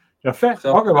 יפה,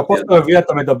 אוקיי, בפוסט הרביעי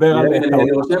אתה מדבר על...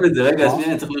 אני רושם את זה, רגע,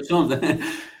 שנייה, אני צריך לרשום,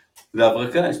 זה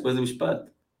הברקה, יש פה איזה משפט.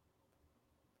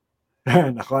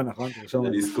 נכון, תרשום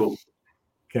את זה. לזכור.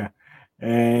 כן.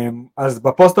 אז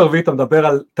בפוסט הרביעי אתה מדבר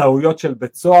על טעויות של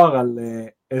בית סוהר, על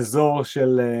אזור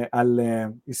על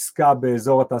עסקה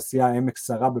באזור התעשייה עמק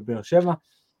שרה בבאר שבע.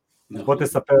 בוא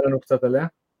תספר לנו קצת עליה.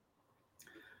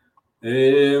 אתה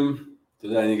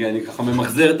יודע, אני ככה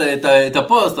ממחזר את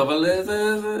הפוסט, אבל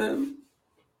זה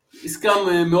עסקה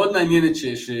מאוד מעניינת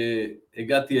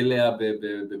שהגעתי אליה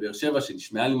בבאר שבע,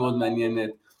 שנשמעה לי מאוד מעניינת,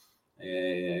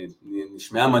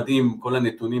 נשמעה מדהים, כל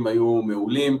הנתונים היו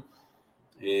מעולים,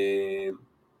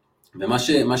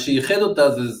 ומה שייחד אותה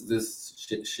זה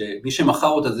שמי שמכר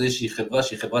אותה זה איזושהי חברה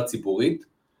שהיא חברה ציבורית,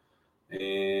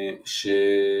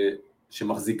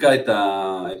 שמחזיקה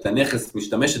את הנכס,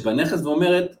 משתמשת בנכס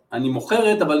ואומרת, אני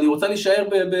מוכרת אבל אני רוצה להישאר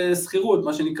בסחירות,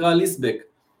 מה שנקרא ליסבק,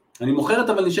 אני מוכרת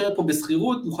אבל נשארת פה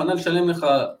בסחירות, מוכנה לשלם לך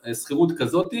סחירות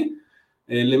כזאתי,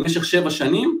 למשך 7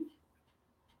 שנים,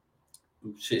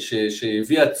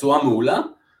 שהביאה תשואה מעולה,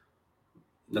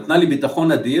 נתנה לי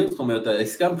ביטחון אדיר, זאת אומרת,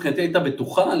 העסקה מבחינתי הייתה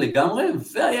בטוחה לגמרי,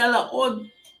 והיה לה עוד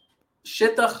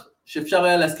שטח שאפשר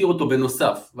היה להזכיר אותו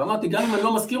בנוסף, ואמרתי, גם אם אני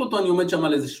לא מזכיר אותו, אני עומד שם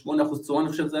על איזה 8% תשואה, אני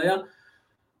חושב זה היה,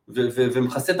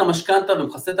 ומחסה את המשכנתה,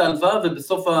 ומחסה את ההלוואה,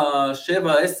 ובסוף ה7,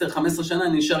 10, 15 שנה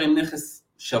אני נשאר עם נכס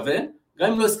שווה,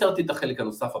 גם אם לא הזכרתי את החלק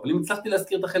הנוסף, אבל אם הצלחתי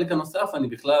להזכיר את החלק הנוסף, אני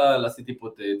בכלל עשיתי פה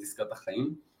את עסקת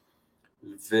החיים,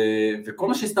 וכל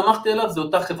מה שהסתמכתי אליו, זה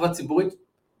אותה חברה ציבורית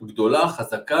גדולה,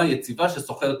 חזקה, יציבה,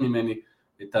 שסוחרת ממני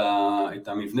את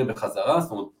המבנה בחזרה,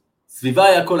 זאת אומרת, סביבה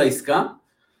היה כל העסקה,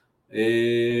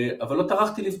 אבל לא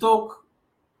טרחתי לבדוק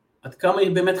עד כמה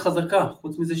היא באמת חזקה,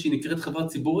 חוץ מזה שהיא נקראת חברה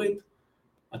ציבורית,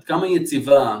 עד כמה היא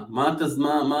יציבה,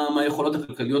 מה היכולות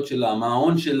הכלכליות שלה, מה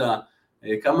ההון שלה,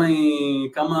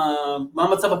 מה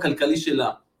המצב הכלכלי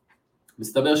שלה.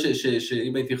 מסתבר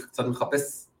שאם הייתי קצת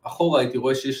מחפש אחורה, הייתי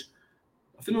רואה שיש,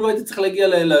 אפילו לא הייתי צריך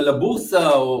להגיע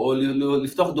לבורסה או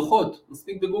לפתוח דוחות,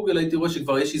 מספיק בגוגל הייתי רואה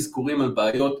שכבר יש אזכורים על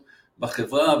בעיות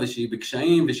בחברה, ושהיא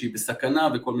בקשיים, ושהיא בסכנה,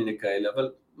 וכל מיני כאלה,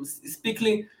 אבל הספיק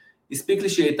לי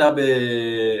שהיא הייתה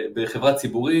בחברה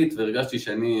ציבורית, והרגשתי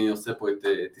שאני עושה פה את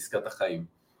עסקת החיים.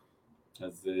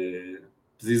 אז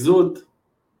פזיזות,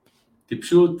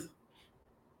 טיפשות,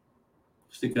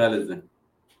 שתקרא לזה.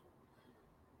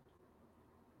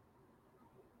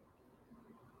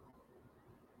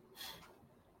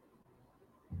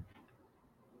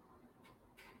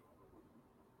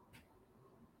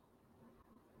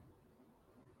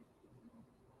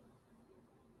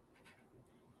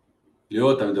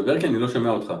 ליאור, אתה מדבר כי אני לא שומע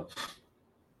אותך.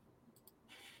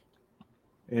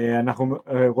 אנחנו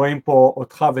רואים פה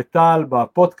אותך וטל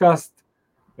בפודקאסט,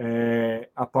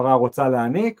 הפרה רוצה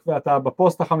להעניק, ואתה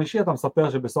בפוסט החמישי אתה מספר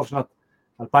שבסוף שנת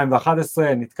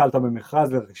 2011 נתקלת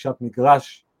במכרז לרכישת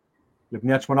מגרש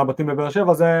לבניית 8 בתים בבאר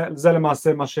שבע, זה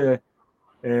למעשה מה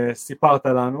שסיפרת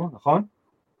לנו, נכון?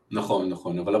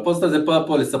 נכון, אבל הפוסט הזה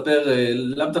פה לספר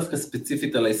לאו דווקא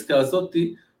ספציפית על העסקה הזאת,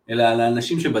 אלא על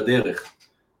האנשים שבדרך.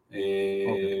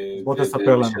 בוא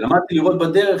תספר לנו. שלמדתי לראות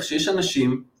בדרך שיש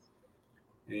אנשים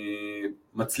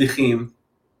מצליחים,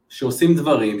 שעושים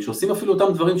דברים, שעושים אפילו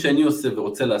אותם דברים שאני עושה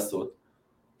ורוצה לעשות,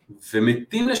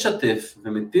 ומתים לשתף,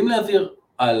 ומתים להעביר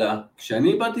הלאה,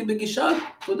 כשאני באתי בגישה,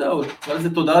 אתה יודע,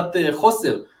 זה תודעת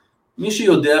חוסר, מי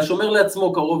שיודע, שומר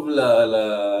לעצמו קרוב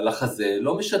לחזה,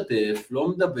 לא משתף, לא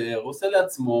מדבר, עושה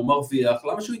לעצמו, מרוויח,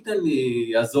 למה שהוא ייתן לי,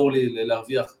 יעזור לי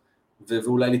להרוויח,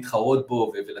 ואולי להתחרות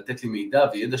בו, ולתת לי מידע,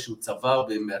 וידע שהוא צבר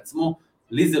בעצמו,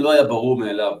 לי זה לא היה ברור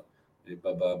מאליו,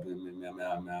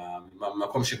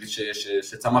 מהמקום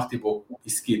שצמחתי בו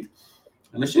עסקית.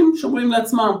 אנשים שומרים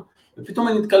לעצמם, ופתאום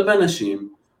אני נתקל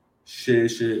באנשים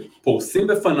שפורסים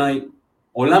בפניי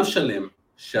עולם שלם,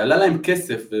 שעלה להם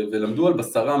כסף ולמדו על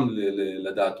בשרם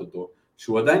לדעת אותו,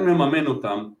 שהוא עדיין מממן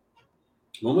אותם,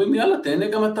 ואומרים יאללה תהנה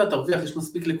גם אתה, תרוויח, יש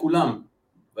מספיק לכולם,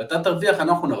 ואתה תרוויח,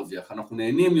 אנחנו נרוויח, אנחנו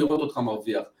נהנים לראות אותך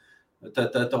מרוויח,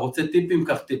 אתה רוצה טיפים,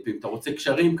 קח טיפים, אתה רוצה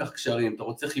קשרים, קח קשרים, אתה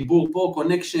רוצה חיבור פה,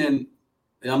 קונקשן,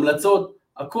 המלצות,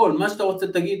 הכל, מה שאתה רוצה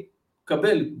תגיד,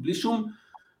 קבל, בלי שום,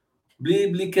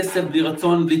 בלי כסף, בלי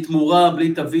רצון, בלי תמורה,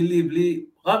 בלי תביא לי, בלי,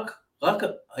 רק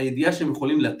הידיעה שהם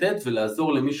יכולים לתת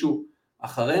ולעזור למישהו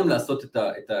אחריהם לעשות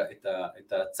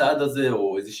את הצעד הזה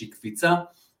או איזושהי קפיצה,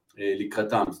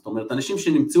 לקראתם, זאת אומרת, אנשים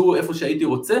שנמצאו איפה שהייתי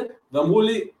רוצה, ואמרו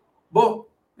לי, בוא,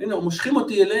 הנה, מושכים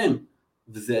אותי אליהם,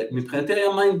 וזה מבחינתי היה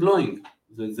mind blowing,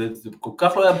 זה כל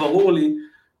כך לא היה ברור לי,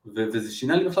 וזה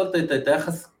שינה לי בכלל את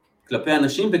היחס כלפי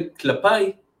אנשים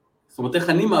וכלפיי, זאת אומרת, איך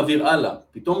אני מעביר הלאה,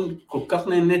 פתאום כל כך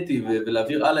נהניתי,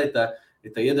 ולהעביר הלאה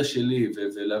את הידע שלי,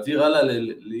 ולהעביר הלאה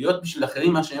להיות בשביל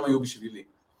אחרים מה שהם היו בשבילי,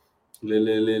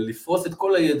 לפרוס את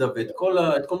כל הידע ואת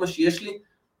כל מה שיש לי,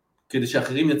 כדי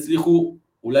שאחרים יצליחו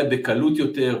אולי בקלות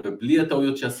יותר, ובלי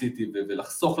הטעויות שעשיתי,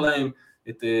 ולחסוך להם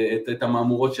את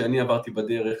המאמורות שאני עברתי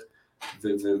בדרך,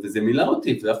 וזה מילא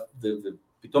אותי,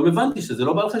 ופתאום הבנתי שזה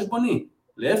לא בא על חשבוני,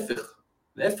 להפך,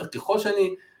 ככל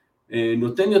שאני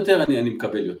נותן יותר, אני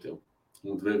מקבל יותר.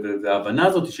 וההבנה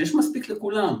הזאת שיש מספיק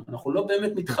לכולם, אנחנו לא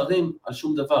באמת מתחרים על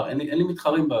שום דבר, אין לי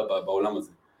מתחרים בעולם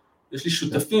הזה. יש לי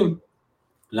שותפים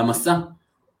למסע,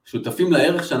 שותפים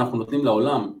לערך שאנחנו נותנים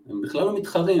לעולם, הם בכלל לא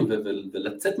מתחרים,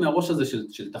 ולצאת מהראש הזה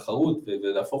של תחרות,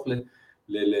 ולהפוך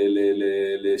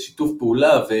לשיתוף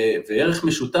פעולה, וערך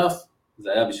משותף,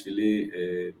 זה היה בשבילי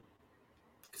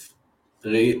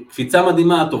קפיצה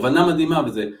מדהימה, תובנה מדהימה,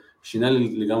 וזה שינה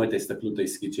לי לגמרי את ההסתכלות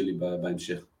העסקית שלי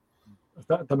בהמשך.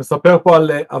 אתה מספר פה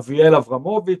על אביאל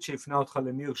אברמוביץ' שהפנה אותך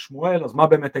לניר שמואל, אז מה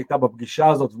באמת הייתה בפגישה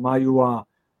הזאת, ומה היו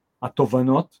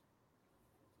התובנות?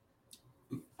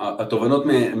 התובנות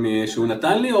שהוא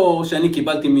נתן לי, או שאני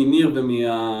קיבלתי מניר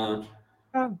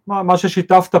מה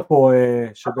ששיתפת פה,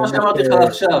 מה שאמרתי לך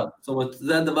עכשיו, זאת אומרת,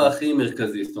 זה הדבר הכי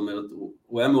מרכזי, זאת אומרת,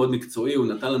 הוא היה מאוד מקצועי, הוא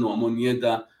נתן לנו המון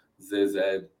ידע, זה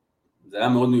היה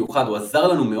מאוד מיוחד, הוא עזר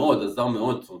לנו מאוד, זאת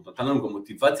אומרת, נתן לנו גם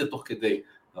מוטיבציה תוך כדי,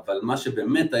 אבל מה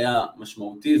שבאמת היה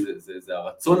משמעותי, זה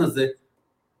הרצון הזה,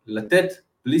 לתת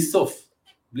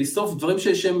בלי סוף דברים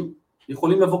שהם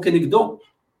יכולים לבוא כנגדו,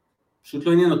 פשוט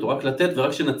לא עניין אותו, רק לתת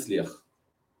ורק שנצליח.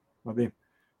 מדהים.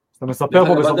 אתה מספר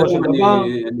פה בסופו של דבר.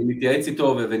 אני מתייעץ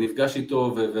איתו ונפגש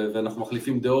איתו, ואנחנו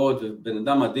מחליפים דעות, ובן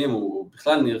אדם מדהים, הוא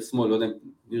בכלל ניר שמאל, לא יודע אם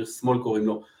ניר שמאל קוראים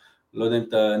לו, לא יודע אם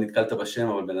אתה נתקלת בשם,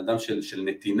 אבל בן אדם של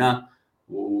נתינה,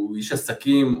 הוא איש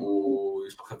עסקים,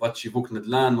 יש לו חברת שיווק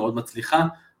נדל"ן מאוד מצליחה,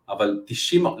 אבל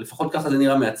 90, לפחות ככה זה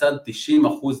נראה מהצד, 90%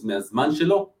 מהזמן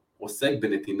שלו עוסק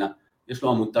בנתינה. יש לו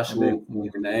עמותה שהוא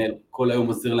מנהל, כל היום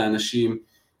עוזר לאנשים,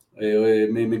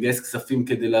 מגייס כספים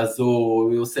כדי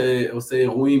לעזור, עושה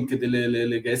אירועים כדי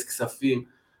לגייס כספים,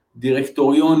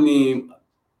 דירקטוריונים,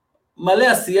 מלא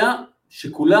עשייה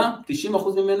שכולה,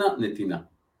 90% ממנה נתינה.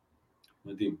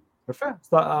 מדהים. יפה,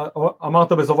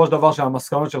 אמרת בסופו של דבר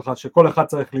שהמסקנות שלך, שכל אחד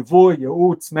צריך ליווי,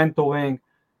 ייעוץ, מנטורינג,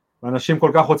 ואנשים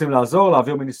כל כך רוצים לעזור,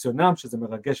 להעביר מניסיונם, שזה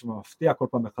מרגש ומפתיע כל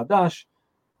פעם מחדש,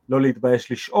 לא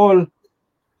להתבייש לשאול,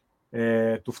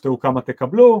 תופתעו כמה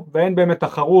תקבלו, ואין באמת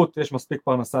תחרות, יש מספיק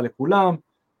פרנסה לכולם,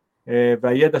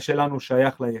 והידע שלנו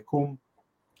שייך ליקום,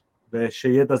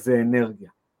 ושידע זה אנרגיה.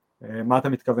 מה אתה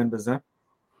מתכוון בזה?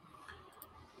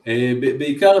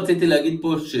 בעיקר רציתי להגיד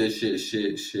פה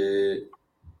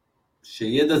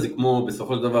שידע זה כמו,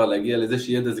 בסופו של דבר להגיע לזה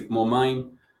שידע זה כמו מים,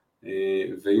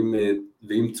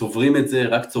 ואם צוברים את זה,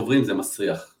 רק צוברים זה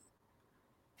מסריח.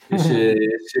 יש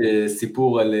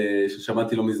סיפור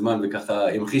ששמעתי לא מזמן וככה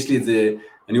המחיש לי את זה,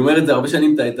 אני אומר את זה הרבה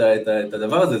שנים את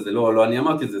הדבר הזה, זה לא אני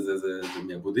אמרתי את זה, זה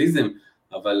מהבודהיזם,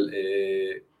 אבל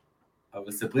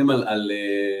ספרים על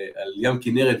ים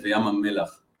כנרת וים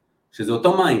המלח, שזה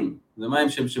אותו מים, זה מים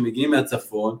שמגיעים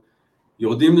מהצפון,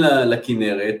 יורדים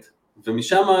לכנרת,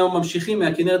 ומשם היום ממשיכים,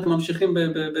 מהכנרת ממשיכים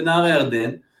בנהר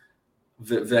הירדן,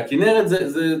 והכנרת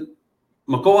זה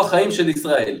מקור החיים של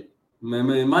ישראל,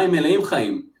 מים מלאים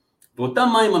חיים, ואותם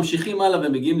מים ממשיכים הלאה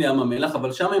ומגיעים לים המלח,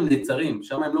 אבל שם הם נעצרים,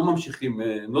 שם הם לא ממשיכים,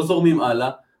 הם לא זורמים הלאה,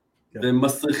 והם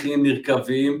מסריחים,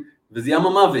 נרכבים, וזה ים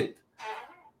המוות.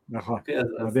 נכון.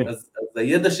 אז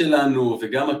הידע שלנו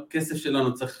וגם הכסף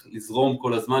שלנו צריך לזרום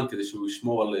כל הזמן, כדי שהוא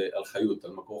ישמור על חיות,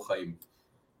 על מקור חיים.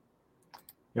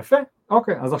 יפה,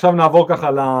 אוקיי, אז עכשיו נעבור ככה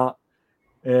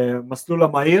למסלול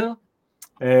המהיר.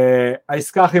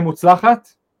 העסקה הכי מוצלחת?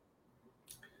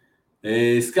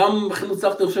 עסקה הכי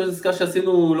מוצלחת, אני חושב שזו עסקה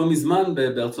שעשינו לא מזמן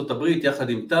בארצות הברית, יחד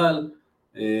עם טל,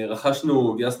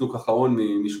 גייסנו ככה הון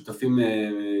משותפים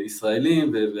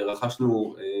ישראלים,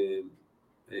 ורכשנו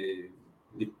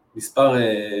מספר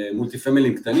מולטי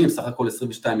פמילים קטנים, סך הכל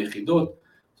 22 יחידות,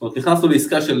 זאת אומרת, נכנסנו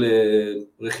לעסקה של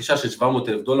רכישה של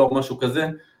 $700,000 או משהו כזה,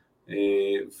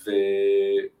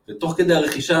 ותוך כדי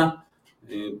הרכישה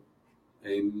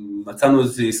מצאנו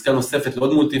איזו עסקה נוספת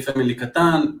לעוד מולטי פמילי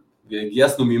קטן,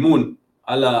 וגייסנו מימון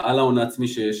על ההון העצמי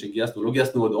שגייסנו, לא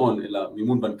גייסנו עוד הון, אלא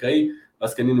מימון בנקאי,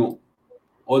 ואז קנינו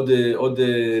עוד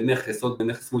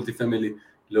נכס מולטי פמילי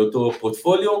לאותו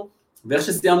פורטפוליו, ואיך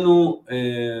שסיימנו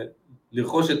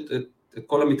לרכוש את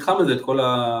כל המתחם הזה, את כל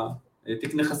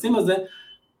התיק נכסים הזה,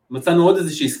 מצאנו עוד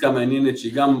איזושהי עסקה מעניינת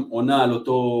שהיא גם עונה על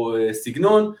אותו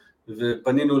סגנון,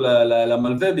 ופנינו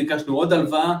למלווה, ביקשנו עוד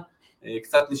הלוואה,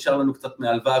 קצת נשאר לנו קצת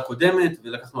מההלוואה הקודמת,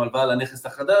 ולקחנו הלוואה לנכס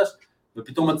החדש,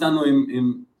 ופתאום מצאנו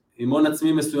עם הון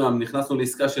עצמי מסוים, נכנסנו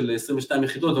לעסקה של 22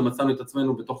 יחידות, ומצאנו את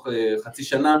עצמנו בתוך חצי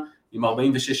שנה עם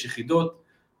 46 יחידות,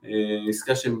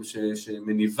 עסקה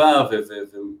שמניבה,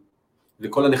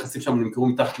 וכל הנכסים שם נמכרו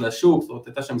מתחת לשוק, זאת אומרת,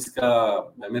 הייתה שם עסקה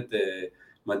באמת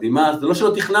מדהימה, זה לא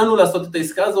שלא תכננו לעשות את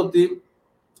העסקה הזאת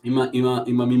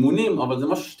עם המימונים, אבל זה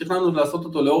משהו שתכננו לעשות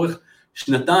אותו לאורך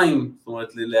שנתיים, זאת אומרת,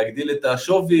 להגדיל את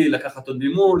השווי, לקחת עוד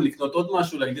מימון, לקנות עוד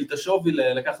משהו, להגדיל את השווי,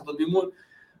 לקחת עוד מימון,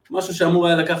 משהו שאמור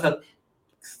היה לקחת,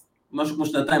 משהו כמו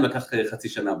שנתיים, לקח חצי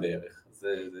שנה בערך.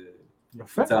 זה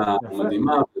קצה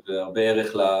מדהימה, והרבה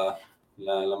ערך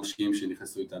למשקיעים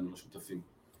שנכנסו איתנו, לשותפים.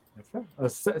 יפה.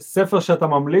 אז ספר שאתה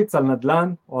ממליץ על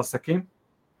נדל"ן או עסקים?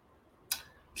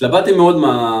 התלבטתי מאוד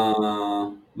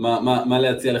מה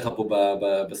להציע לך פה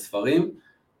בספרים,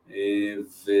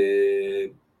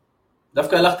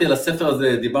 ודווקא הלכתי על הספר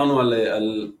הזה, דיברנו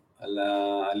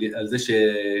על זה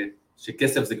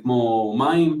שכסף זה כמו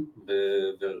מים,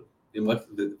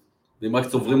 ואם רק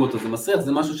צוברים אותו זה מסריח,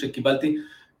 זה משהו שקיבלתי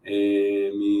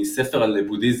מספר על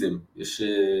בודהיזם. יש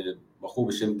בחור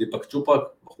בשם דיפק צ'ופרק,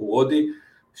 בחור הודי,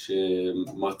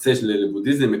 שמרצה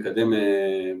לבודהיזם, מקדם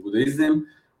בודהיזם,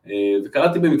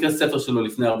 וקראתי במקרה ספר שלו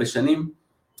לפני הרבה שנים,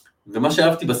 ומה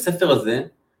שאהבתי בספר הזה,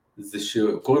 זה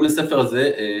שקוראים לספר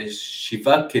הזה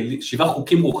 7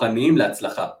 חוקים רוחניים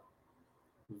להצלחה.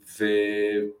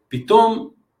 ופתאום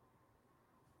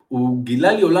הוא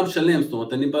גילה לי עולם שלם, זאת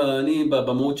אומרת, אני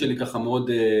במהות שלי ככה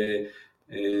מאוד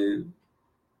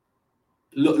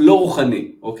לא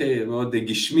רוחני, אוקיי? מאוד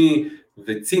גשמי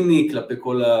וציני כלפי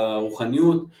כל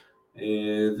הרוחניות,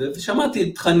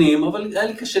 ושמעתי תכנים, אבל היה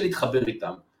לי קשה להתחבר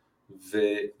איתם.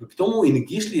 ופתאום הוא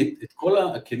הנגיש לי את כל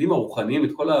הכלים הרוחניים, את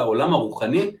כל העולם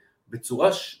הרוחני, בצורה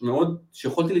מאוד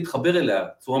שיכולתי להתחבר אליה,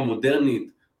 בצורה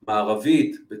מודרנית,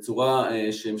 מערבית, בצורה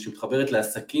שמתחברת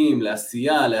לעסקים,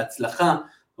 לעשייה, להצלחה.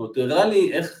 זאת אומרת, הראה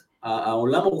לי איך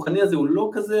העולם הרוחני הזה הוא לא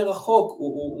כזה רחוק,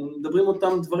 הוא מדברים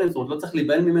אותם דברים, זאת אומרת, לא צריך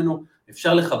להיבהל ממנו,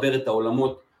 אפשר לחבר את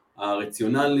העולמות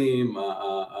הרציונליים,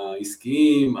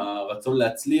 העסקיים, הרצון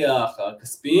להצליח,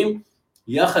 הכספיים,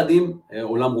 יחד עם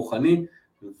עולם רוחני,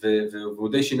 והוא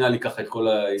די שינה לי ככה את כל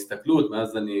ההסתכלות,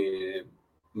 מאז אני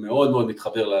מאוד מאוד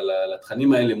מתחבר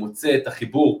לתכנים האלה, מוצא את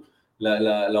החיבור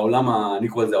לעולם, אני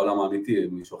קורא לזה העולם האמיתי,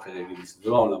 מישהו אחר יגיד לי שזה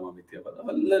לא העולם האמיתי,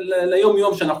 אבל ליום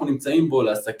יום שאנחנו נמצאים בו,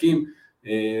 לעסקים,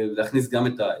 להכניס גם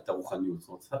את הרוחניות. זאת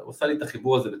אומרת, עושה לי את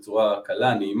החיבור הזה בצורה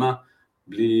קלה, נעימה,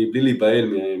 בלי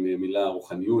להיבהל ממילה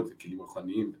רוחניות וכלים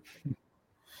רוחניים.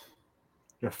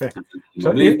 יפה.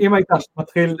 עכשיו, אם היית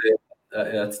מתחיל...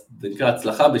 זה נקרא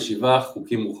הצלחה ב7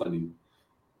 חוקים רוחניים.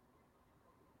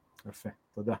 יפה,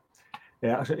 תודה.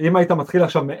 אם היית מתחיל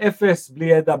עכשיו מאפס, בלי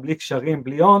ידע, בלי קשרים,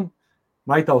 בלי הון,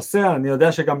 מה היית עושה? אני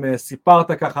יודע שגם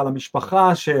סיפרת ככה על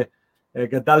המשפחה,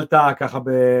 שגדלת ככה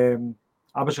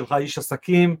אבא שלך איש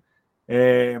עסקים,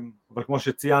 אבל כמו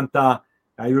שציינת,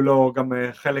 היו לו גם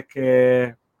חלק,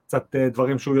 קצת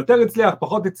דברים שהוא יותר הצליח,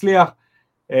 פחות הצליח,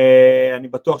 אני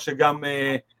בטוח שגם,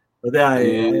 אתה יודע...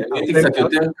 הייתי קצת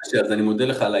יותר קשה, אז אני מודה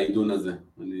לך על העידון הזה.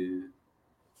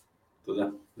 תודה.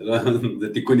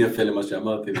 זה תיקון יפה למה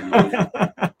שאמרתי.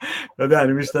 אתה יודע,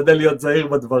 אני משתדל להיות זהיר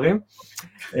בדברים.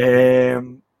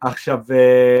 עכשיו,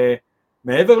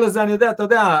 מעבר לזה, אני יודע, אתה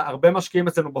יודע, הרבה משקיעים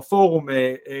אצלנו בפורום,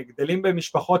 גדלים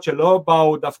במשפחות שלא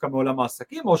באו דווקא מעולם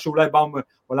העסקים, או שאולי באו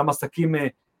מעולם העסקים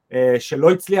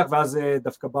שלא הצליח, ואז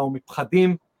דווקא באו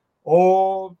מפחדים,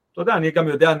 או, אתה יודע, אני גם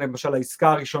יודע, למשל,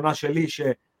 העסקה הראשונה שלי,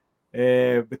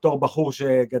 שבתור בחור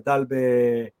שגדל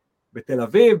בתל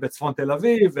אביב, בצפון תל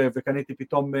אביב, וקניתי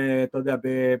פתאום, אתה יודע,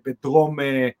 בדרום,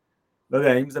 לא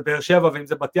יודע, אם זה באר שבע ואם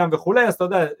זה בת ים וכולי, אז אתה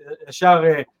יודע, ישר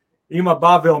אמא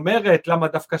באה ואומרת, למה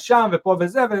דווקא שם ופה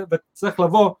וזה, וצריך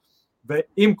לבוא,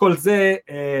 ועם כל זה,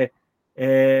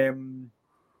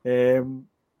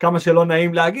 כמה שלא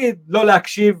נעים להגיד, לא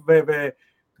להקשיב,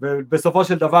 ובסופו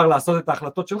של דבר לעשות את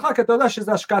ההחלטות שלך, כי אתה יודע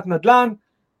שזה השקעת נדל"ן,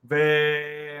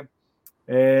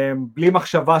 בלי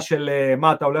מחשבה של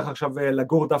מה אתה הולך עכשיו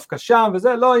לגור דווקא שם,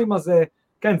 וזה לא אמא, זה,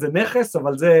 כן, זה נכס,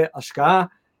 אבל זה השקעה,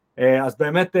 אז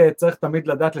באמת צריך תמיד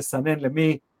לדעת לסנן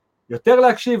למי יותר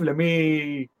להקשיב,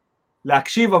 למי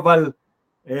להקשיב, אבל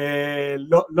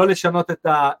לא לשנות את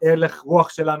ההלך רוח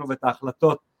שלנו ואת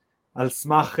ההחלטות על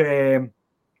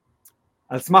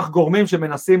סמך גורמים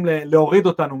שמנסים להוריד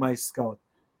אותנו מהעסקאות.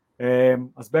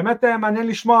 אז באמת מעניין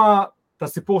לשמוע את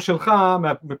הסיפור שלך,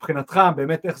 מבחינתך,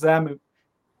 באמת איך זה היה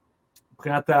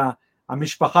מבחינת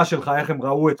המשפחה שלך, איך הם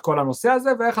ראו את כל הנושא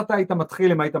הזה, ואיך אתה היית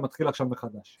מתחיל אם היית מתחיל עכשיו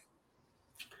מחדש.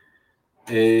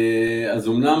 אז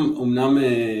אמנם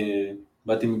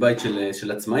באתי מבית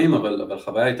של עצמאים, אבל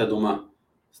חוויה הייתה דומה.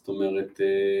 זאת אומרת,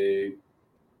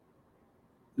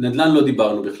 נדל"ן לא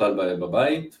דיברנו בכלל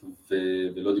בבית,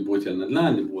 ולא דיברו איתי על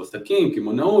נדל"ן, דיברו עסקים,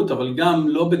 קמעונאות, אבל גם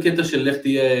לא בקטע של לך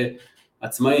תהיה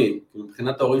עצמאי.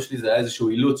 מבחינת ההורים שלי זה היה איזשהו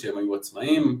אילוץ שהם היו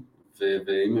עצמאים,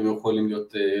 ואם הם יכולים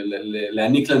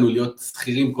להעניק לנו להיות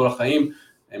שכירים כל החיים,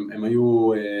 הם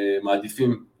היו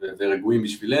מעדיפים ורגועים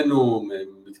בשבילנו,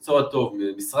 מקצוע טוב,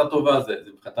 משרה טובה, זה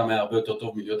מבחינתם היה הרבה יותר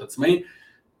טוב מלהיות עצמאי,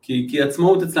 כי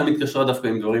עצמאות אצלם מתקשרה דווקא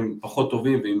עם דברים פחות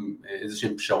טובים ועם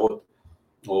איזשהם פשרות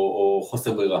או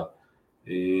חוסר ברירה.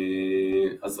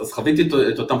 אז חוויתי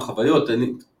את אותם חוויות,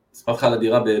 אני אספר לך על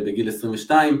הדירה בגיל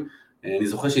 22, אני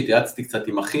זוכר שהתייעצתי קצת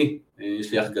עם אחי,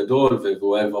 יש לי אח גדול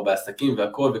והוא היה כבר בעסקים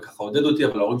והכל וככה עודד אותי,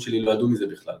 אבל ההורים שלי לא ידעו מזה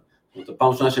בכלל. זאת אומרת, הפעם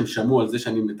ראשונה שהם שמעו על זה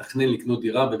שאני מתכנן לקנות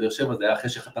דירה בבאר שבע, זה היה אחרי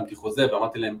שחתמתי חוזה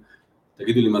ואמרתי להם,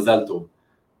 תגידו לי מזל טוב.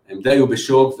 הם די היו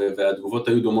בשוק והתגובות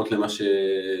היו דומות למה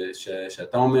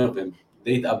שאתה אומר, והם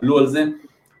די התאבלו על זה,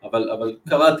 אבל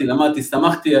קראתי, למדתי,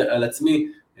 שמחתי על עצמי,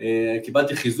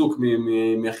 קיבלתי חיזוק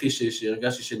מאחי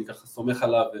שהרגשתי שאני ככה סומך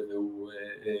עליו, והוא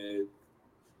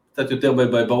קצת יותר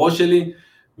בראש שלי,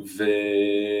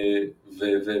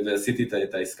 ועשיתי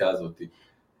את העסקה הזאת.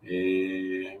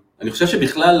 אני חושב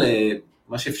שבכלל,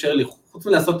 מה שאפשר לי, חוץ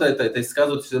מלעשות את העסקה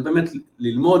הזאת, שזה באמת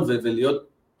ללמוד ולהיות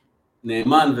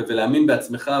נאמן ולהאמין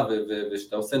בעצמך,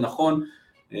 ושאתה עושה נכון,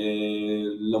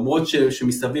 למרות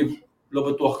שמסביב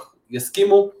לא בטוח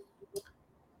יסכימו,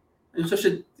 אני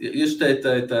חושב שיש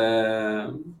את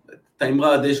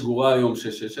האמרה די שגורה היום,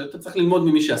 שאתה צריך ללמוד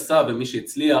ממי שעשה ומי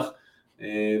שהצליח,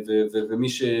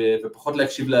 ופחות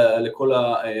להקשיב לכל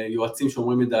היועצים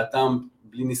שאומרים את דעתם,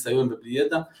 בלי ניסיון ובלי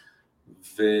ידע,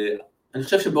 ואני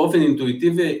חושב שבאופן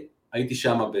אינטואיטיבי הייתי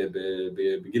שם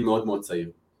בגיל מאוד מאוד צעיר.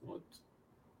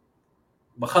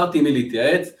 בחרתי עם מי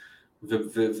להתייעץ,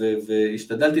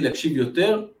 והשתדלתי להקשיב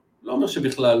יותר, לא אומר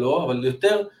שבכלל לא, אבל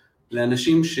יותר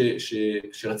לאנשים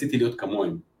שרציתי להיות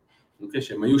כמוהם, אוקיי?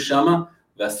 שהם היו שמה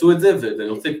ועשו את זה, ואני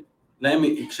רוצה, להם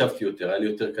הקשבתי יותר, היה לי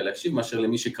יותר קל להקשיב, מאשר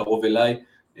למי שקרוב אליי,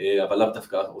 אבל לאו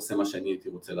דווקא עושה מה שאני הייתי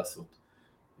רוצה לעשות.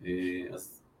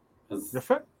 אז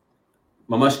יפה.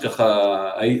 ממש ככה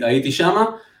הייתי שמה,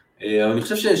 אבל אני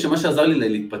חושב שמה שעזר לי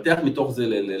להתפתח מתוך זה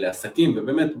לעסקים,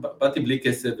 ובאמת באתי בלי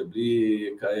כסף, ובלי,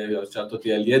 שאלת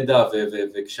אותי על ידע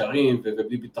וקשרים,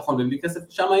 ובלי ביטחון ובלי כסף,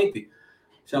 שם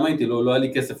הייתי, לא היה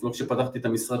לי כסף, לא כשפתחתי את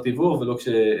המשרד תיווך, ולא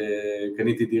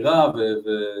כשקניתי דירה,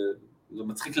 וזה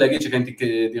מצחיק להגיד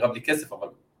שקניתי דירה בלי כסף, אבל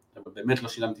באמת לא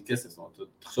שילמתי כסף, זאת אומרת,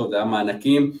 תחשוב, זה היה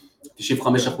מענקים, 95%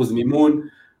 מימון,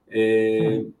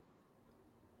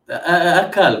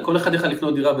 היה קל, כל אחד יכול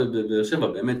לקנות דירה בבאר שבע,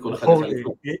 באמת כל אחד יכול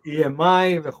לקנות.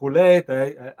 EMI וכולי,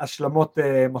 השלמות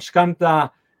משכנתה,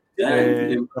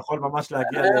 יכול ממש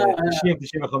להגיע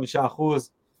ל-90-95%.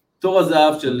 תור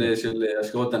הזהב של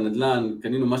השקעות הנדל"ן,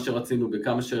 קנינו מה שרצינו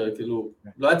בכמה שכאילו,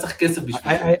 לא היה צריך כסף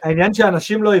בשביל זה. העניין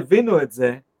שאנשים לא הבינו את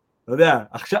זה, אתה יודע,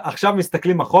 עכשיו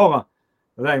מסתכלים אחורה,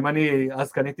 אתה יודע, אם אני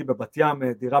אז קניתי בבת ים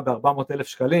דירה ב-400,000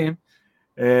 שקלים,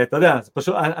 אתה יודע, זה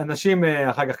פשוט, אנשים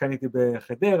אחר כך קניתי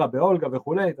בחדרה, באולגה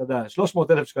וכולי, אתה יודע,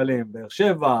 300,000 שקלים, באר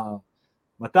שבע,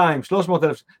 200,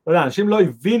 300,000, אתה יודע, אנשים לא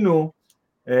הבינו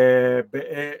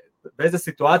באיזה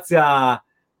סיטואציה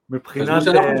מבחינה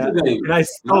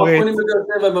היסטורית. אנחנו קונים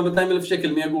בבאר שבע ב-200,000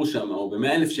 שקל, מי יגור שם, או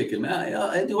ב-100,000 שקל,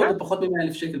 היה דירות בפחות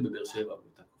מ-100,000 שקל בבאר שבע.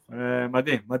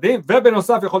 מדהים, מדהים,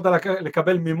 ובנוסף יכולת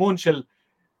לקבל מימון של,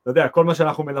 אתה יודע, כל מה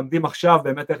שאנחנו מלמדים עכשיו,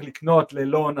 באמת איך לקנות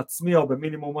ללא הון עצמי או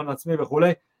במינימום הון עצמי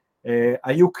וכולי,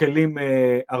 היו כלים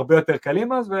הרבה יותר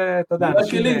קלים אז, ואתה יודע,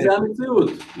 אנשים... לא הכלים, זה המציאות,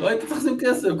 לא היית צריך לשים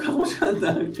כסף, כמה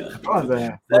שאתה,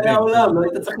 זה היה העולם, לא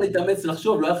היית צריך להתאמץ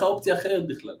לחשוב, לא היה לך אופציה אחרת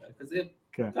בכלל, כזה,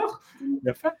 כך.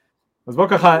 יפה. אז בוא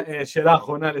ככה, שאלה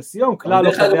אחרונה לסיום, כלל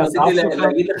לא חייב רציתי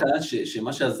להגיד לך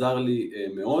שמה שעזר לי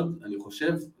מאוד, אני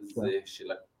חושב, זה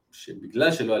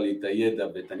שבגלל שלא היה לי את הידע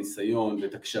ואת הניסיון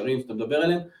ואת הקשרים שאתה מדבר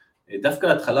עליהם, דווקא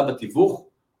ההתחלה בתיווך,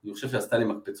 אני חושב שעשתה לי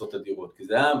מקפצות אדירות, כי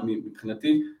זה היה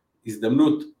מבחינתי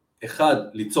הזדמנות, אחד,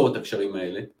 ליצור את הקשרים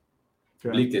האלה,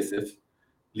 בלי כסף,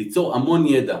 ליצור המון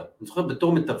ידע. אני זוכר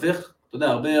בתור מתווך, אתה יודע,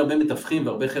 הרבה מתווכים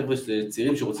והרבה חבר'ה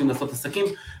צעירים שרוצים לעשות עסקים,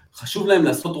 חשוב להם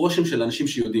לעשות רושם של אנשים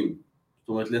שיודעים. זאת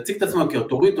אומרת, להציג את עצמם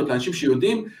כאוטוריטות לאנשים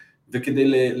שיודעים,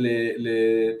 וכדי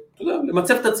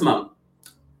למצב את עצמם.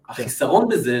 החיסרון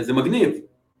בזה, זה מגניב,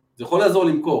 זה יכול לעזור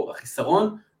למכור.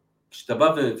 החיסרון, כשאתה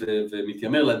בא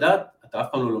ומתיימר לדעת, אתה אף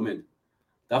פעם לא לומד.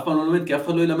 אתה אף פעם לא לומד, כי אף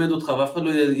אחד לא ילמד אותך, ואף אחד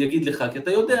לא יגיד לך, כי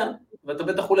אתה יודע, ואתה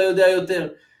בטח אולי יודע יותר.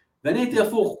 ואני הייתי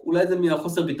הפוך, אולי זה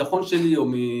מהחוסר ביטחון שלי, או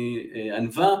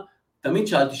מענווה, תמיד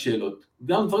שאלתי שאלות.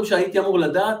 גם דברים שהייתי אמור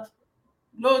לדעת,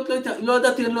 לא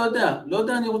ידעתי, אני לא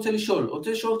יודע, אני רוצה לשאול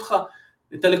אותך,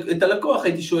 את הלקוח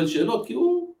הייתי שואל שאלות, כי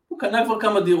הוא קנה כבר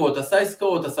כמה דירות, עשה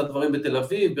עסקאות, עשה דברים בתל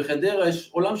אביב, בחדרה, יש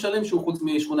עולם שלם שהוא חוץ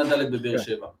משכונה ד' בבאר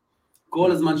שבע.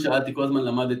 כל הזמן שאלתי, כל הזמן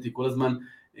למדתי, כל הזמן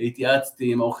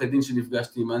התייעצתי עם העורכי דין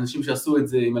שנפגשתי, עם האנשים שעשו את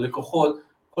זה, עם הלקוחות,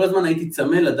 כל הזמן הייתי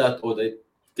צמא לדעת עוד,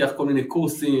 הייתי כל מיני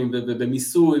קורסים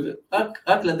ובמיסוי,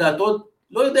 רק לדעת עוד,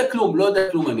 לא יודע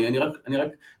כלום, אני רק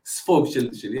ספוג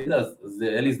של ידע, אז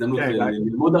היה לי הזדמנות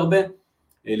ללמוד הרבה,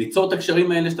 ליצור את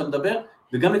הקשרים האלה שאתה מדבר,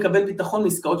 וגם לקבל ביטחון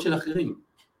מעסקאות של אחרים.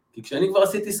 כי כשאני כבר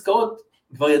עשיתי עסקאות,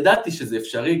 כבר ידעתי שזה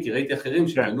אפשרי, כי ראיתי אחרים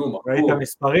שקנו, מכרו. ראית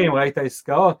מספרים, ראית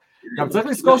עסקאות, גם צריך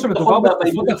לזכור שמדובר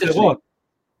בתקופות אחרות.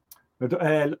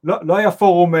 לא היה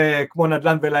פורום כמו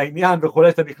נדל"ן ולעניין וכולי,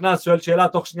 אתה נכנס, שואל שאלה,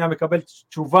 תוך שנייה מקבל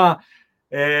תשובה,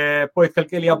 פה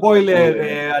התקלקל לי הבוילר,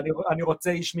 אני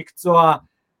רוצה איש מקצוע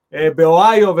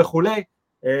באוהיו וכולי,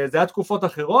 זה היה תקופות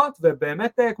אחרות,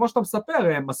 ובאמת, כמו שאתה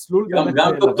מספר, מסלול... גם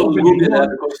דוקטור גוגל היה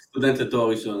בכל סטודנט לתואר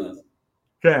ראשון אז.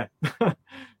 כן,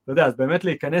 אתה יודע, אז באמת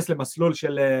להיכנס למסלול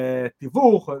של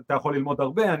תיווך, אתה יכול ללמוד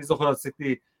הרבה, אני זוכר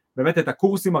עשיתי באמת את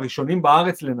הקורסים הראשונים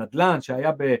בארץ לנדל"ן,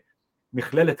 שהיה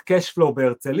במכללת קשפלו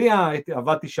בהרצליה,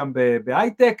 עבדתי שם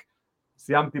בהייטק,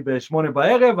 סיימתי ב8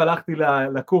 בערב, הלכתי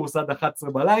לקורס עד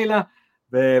 11 בלילה,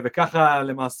 וככה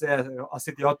למעשה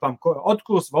עשיתי עוד פעם עוד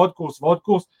קורס ועוד קורס ועוד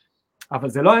קורס, אבל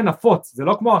זה לא היה נפוץ, זה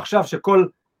לא כמו עכשיו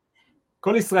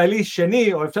שכל ישראלי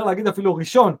שני, או אפשר להגיד אפילו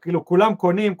ראשון, כאילו כולם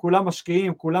קונים, כולם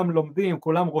משקיעים, כולם לומדים,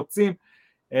 כולם רוצים,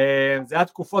 זה היה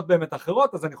תקופות באמת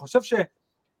אחרות, אז אני חושב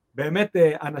שבאמת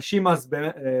אנשים אז,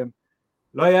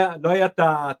 לא היה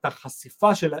את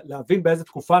החשיפה של להבין באיזה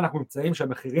תקופה אנחנו נמצאים,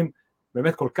 שהמחירים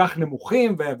באמת כל כך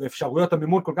נמוכים, ואפשרויות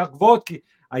המימון כל כך גבוהות, כי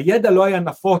הידע לא היה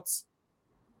נפוץ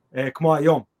כמו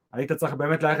היום, היית צריך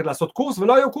באמת ללכת לעשות קורס,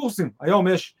 ולא היו קורסים, היום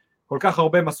יש כל כך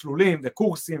הרבה מסלולים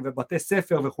וקורסים ובתי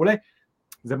ספר וכולי,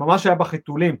 זה ממש היה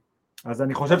בחיתולים, אז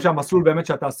אני חושב שהמסלול באמת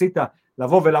שאתה עשית,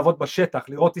 לבוא ולעבוד בשטח,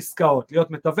 לראות עסקאות,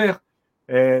 להיות מתווך,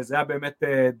 זה היה באמת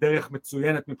דרך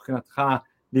מצוינת מבחינתך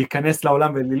להיכנס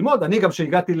לעולם וללמוד. אני גם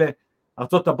שהגעתי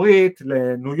לארצות הברית,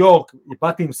 לניו יורק,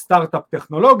 באתי עם סטארט-אפ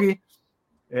טכנולוגי,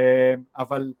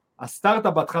 אבל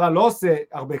הסטארט-אפ בהתחלה לא עושה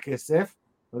הרבה כסף,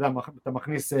 אתה יודע, אתה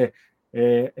מכניס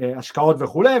השקעות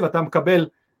וכולי, ואתה מקבל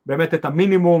באמת את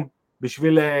המינימום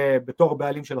בשביל, בתור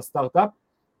בעלים של הסטארט-אפ,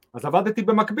 אז עבדתי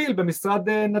במקביל במשרד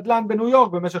נדל"ן בניו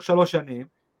יורק במשך 3 שנים,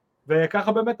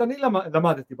 וככה באמת אני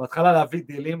למדתי, בהתחלה להביא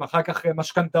דילים, אחר כך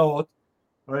משכנתאות,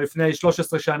 לפני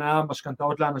 13 שנה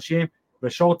משכנתאות לאנשים,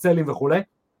 ושורט סלים וכולי,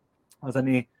 אז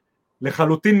אני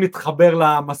לחלוטין מתחבר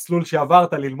למסלול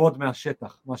שעברת, ללמוד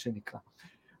מהשטח, מה שנקרא.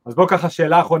 אז בוא ככה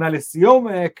שאלה אחרונה לסיום,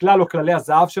 כלל או כללי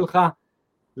הזהב שלך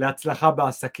להצלחה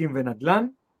בעסקים ונדל"ן?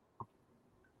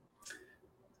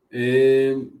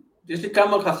 יש לי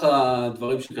כמה ככה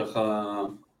דברים שככה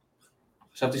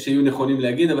חשבתי שיהיו נכונים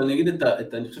להגיד, אבל אני אגיד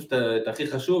אני חושב את הכי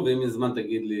חשוב, ואם יש זמן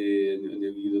תגיד לי, אני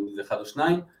אגיד את זה 1 או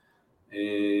 2.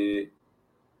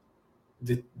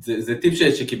 זה טיפ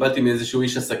שקיבלתי מאיזשהו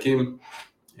איש עסקים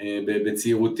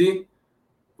בצעירותי,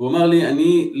 הוא אמר לי,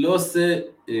 אני לא עושה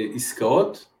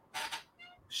עסקאות,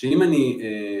 שאם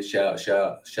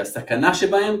שהסכנה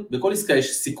שבהם, בכל עסקה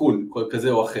יש סיכון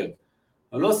כזה או אחר,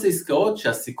 אבל לא עושה עסקאות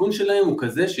שהסיכון שלהם הוא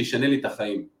כזה שישנה לי את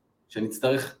החיים,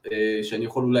 שאני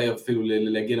יכול אולי אפילו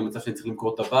להגיע למצב שאני צריך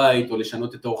למכור את הבית, או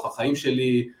לשנות את אורח החיים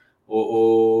שלי,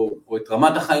 או את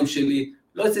רמת החיים שלי,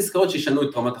 לא עושה עסקאות שישנו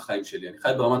את רמת החיים שלי, אני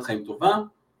חי ברמת חיים טובה,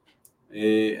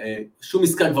 שום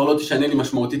עסקה כבר לא תשנה לי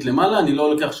משמעותית למעלה, אני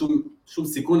לא לוקח שום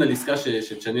סיכון על עסקה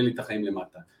שתשנה לי את החיים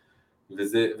למטה,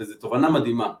 וזה תובנה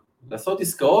מדהימה, לעשות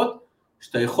עסקאות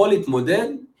שאתה יכול להתמודד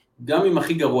גם עם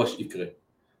הכי גרוע שיקרה.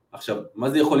 עכשיו, מה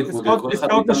זה יכול להתמודד?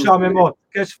 עסקאות משעממות,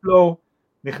 cash flow,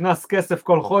 נכנס כסף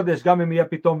כל חודש, גם אם יהיה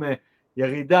פתאום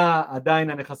ירידה, עדיין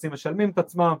הנכסים משלמים את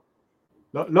עצמם,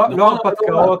 לא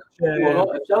הרפתקאות.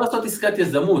 אפשר לעשות עסקת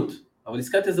יזמות, אבל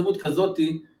עסקת יזמות כזאת,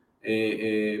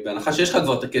 בהנחה שיש לך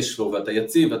כבר את ה-cash flow, ואתה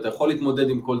יציב, ואתה יכול להתמודד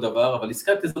עם כל דבר, אבל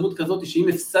עסקת יזמות כזאת, שאם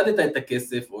הפסדת את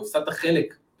הכסף, או הפסדת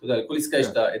חלק, אתה יודע, לכל עסקה יש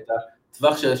את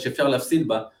הטווח שאפשר להפסיד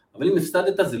בה, אבל אם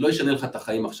הפסדת, זה לא ישנה לך את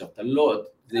החיים עכשיו, אתה לא,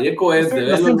 זה יהיה כואב, זה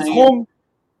לא נעים.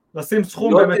 לשים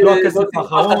סכום באמת לא הכסף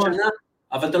האחרון.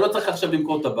 אבל אתה לא צריך עכשיו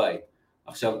למכור את הבית.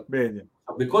 עכשיו,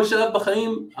 בכל שלב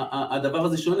בחיים, הדבר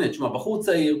הזה שונה. תשמע, בחור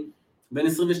צעיר, בין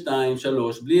 22,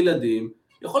 3, בלי ילדים,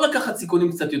 יכול לקחת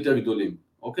סיכונים קצת יותר גדולים,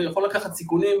 אוקיי? יכול לקחת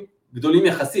סיכונים גדולים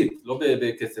יחסית, לא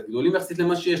בכסף, גדולים יחסית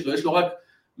למה שיש לו, יש לו רק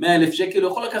 100,000 שקל,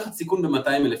 הוא יכול לקחת סיכון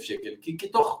ב-200,000 שקל, כי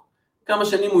תוך כמה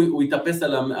שנים הוא יתאפס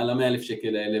על ה-100,000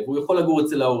 שקל האלה, והוא יכול לגור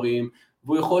אצל ההורים,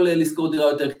 והוא יכול לשכור דירה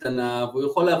יותר קטנה, והוא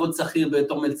יכול לעבוד שכיר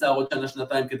בתור מלצר עוד שנה,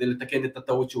 שנתיים, כדי לתקן את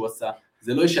הטעות שהוא עשה,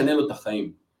 זה לא ישנה לו את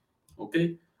החיים,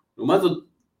 אוקיי? לעומת זאת,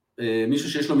 מישהו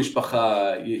שיש לו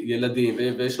משפחה, ילדים,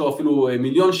 ויש לו אפילו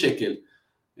 1,000,000 שקל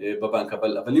בבנק,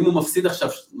 אבל אם הוא מפסיד עכשיו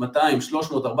 200,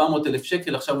 300, 400 אלף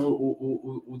שקל, עכשיו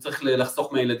הוא צריך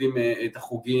לחסוך מהילדים את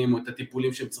החוגים, או את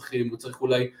הטיפולים שהם צריכים, הוא צריך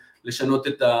אולי לשנות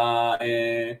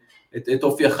את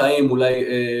אופי החיים, אולי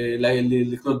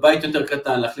לקנות בית יותר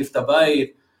קטן, להחליף את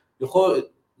הבית,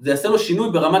 זה יעשה לו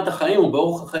שינוי ברמת החיים, או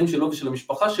באורח החיים שלו ושל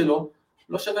המשפחה שלו,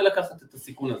 לא שווה לקחת את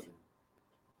הסיכון הזה.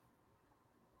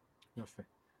 יפה.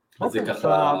 אז זה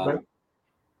ככה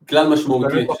כלל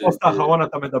משמעותי. בפוסט האחרון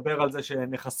אתה מדבר על זה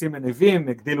שנכסים מניבים,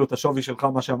 הגדילו את השווי שלך,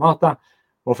 מה שאמרת,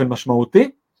 באופן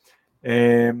משמעותי.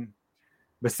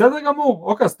 בסדר גמור,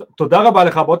 אוקיי, אז תודה רבה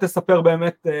לך, בוא תספר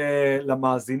באמת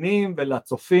למאזינים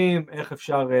ולצופים, איך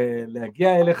אפשר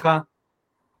להגיע אליך.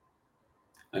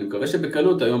 אני מקווה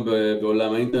שבקלות, היום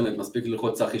בעולם האינטרנט מספיק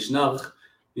ללחוץ צחי שנרך,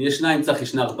 יש 2 צחי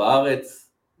שנרך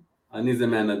בארץ, אני זה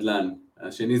מהנדלן,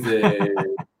 השני זה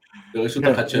ברשות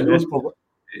החדשנות.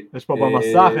 יש פה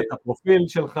במסך את הפרופיל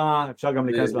שלך, אפשר גם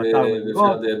להיכנס לאתר.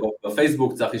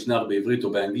 בפייסבוק צחי שנרך בעברית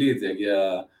או באנגלית, זה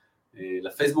יגיע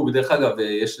לפייסבוק. דרך אגב,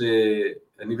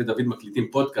 אני ודוד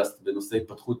מקליטים פודקאסט בנושא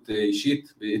התפתחות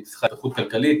אישית, התפתחות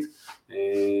כלכלית,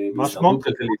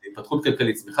 התפתחות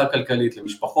כלכלית, צמיחה כלכלית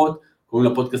למשפחות,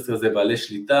 קוראים לפודקאסט הזה בעלי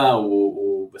שליטה,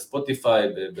 הוא בספוטיפיי,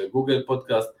 בגוגל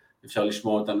פודקאסט, אפשר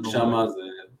לשמוע אותנו שם, זה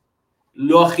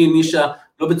לא הכי נישה,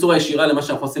 לא בצורה ישירה למה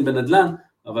שאנחנו עושים בנדל"ן,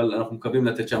 אבל אנחנו מקווים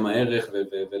לתת שם הערך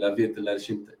ולהביא את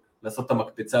האנשים, לעשות את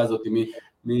המקפצה הזאת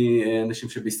מאנשים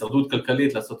שבהישרדות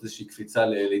כלכלית, לעשות איזושהי קפיצה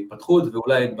להתפתחות,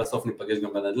 ואולי בסוף ניפגש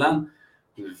גם בנדל"ן,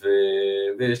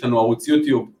 ויש לנו ערוץ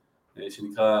יוטיוב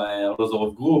שנקרא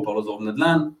ארלוזורוב גרופ, ארלוזורוב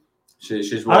נדל"ן,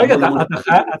 שיש בו... רגע,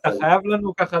 אתה חייב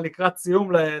לנו ככה לקראת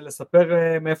סיום לספר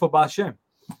מאיפה בא השם.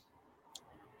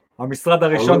 המשרד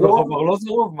הראשון ברחוב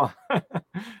ארלוזורוב, מה?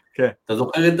 אתה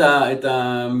זוכר את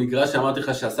המגרש שאמרתי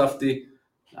לך שאספתי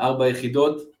 4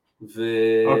 יחידות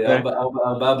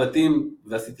ו4 בתים,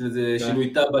 ועשיתי לזה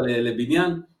שינוי טאבה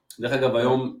לבניין. דרך אגב,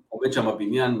 היום עומד שם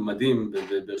בניין מדהים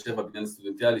בבאר שבע, בניין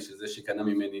סטודנטיאלי, שזה שקנה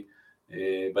ממני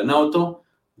בנה אותו,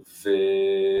 וזה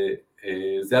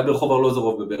היה ברחוב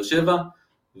ארלוזורוב בבאר שבע,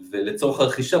 ולצורך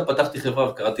הרכישה פתחתי חברה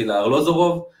וקראתי לה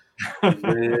ארלוזורוב,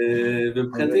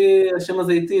 ומבחינתי השם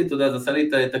הזה איתי, אתה יודע, זה עשה לי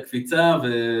את הקפיצה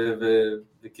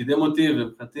וקידם אותי,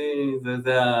 ומבחינתי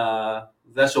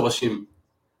זה השורשים.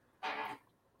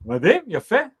 מדהים,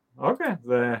 יפה, אוקיי,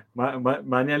 זה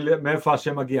מעניין מאיפה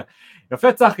השם מגיע.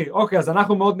 יפה צחי, אוקיי, אז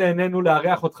אנחנו מאוד נהנינו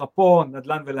לארח אותך פה,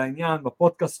 נדל"ן ולעניין,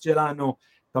 בפודקאסט שלנו,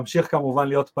 תמשיך כמובן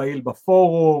להיות פעיל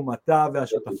בפורום, אתה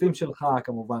והשותפים שלך,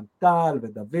 כמובן טל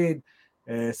ודוד,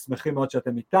 שמחים מאוד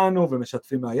שאתם איתנו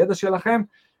ומשתפים מהידע שלכם,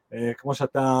 כמו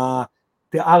שאתה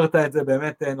תיארת את זה,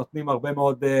 באמת נותנים הרבה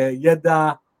מאוד ידע,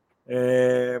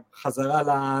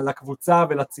 חזרה לקבוצה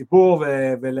ולציבור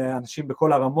ולאנשים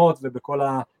בכל הרמות ובכל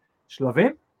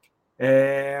השלבים,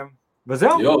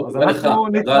 וזהו. אז אנחנו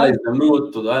תודה על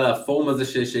ההזדמנות, תודה על הפורום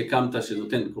הזה שהקמת,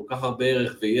 שנותן כל כך הרבה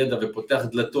ערך וידע ופותח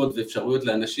דלתות ואפשרויות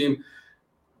לאנשים,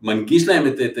 מנגיש להם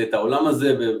את העולם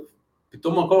הזה,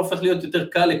 ופתאום הכל הופך להיות יותר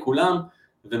קל לכולם,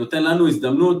 ונותן לנו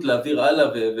הזדמנות להעביר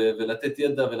הלאה ולתת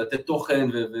ידע ולתת תוכן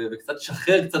וקצת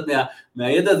שחרר קצת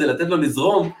מהידע הזה, לתת לו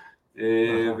לזרום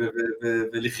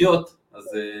ולחיות.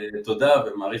 אז תודה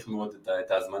ומעריך מאוד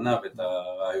את ההזמנה ואת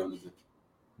הרעיון הזה.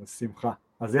 בשמחה.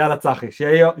 אז יאללה צחי,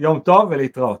 שיהיה יום טוב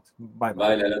ולהתראות. ביי ביי.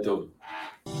 ביי, לילה טוב.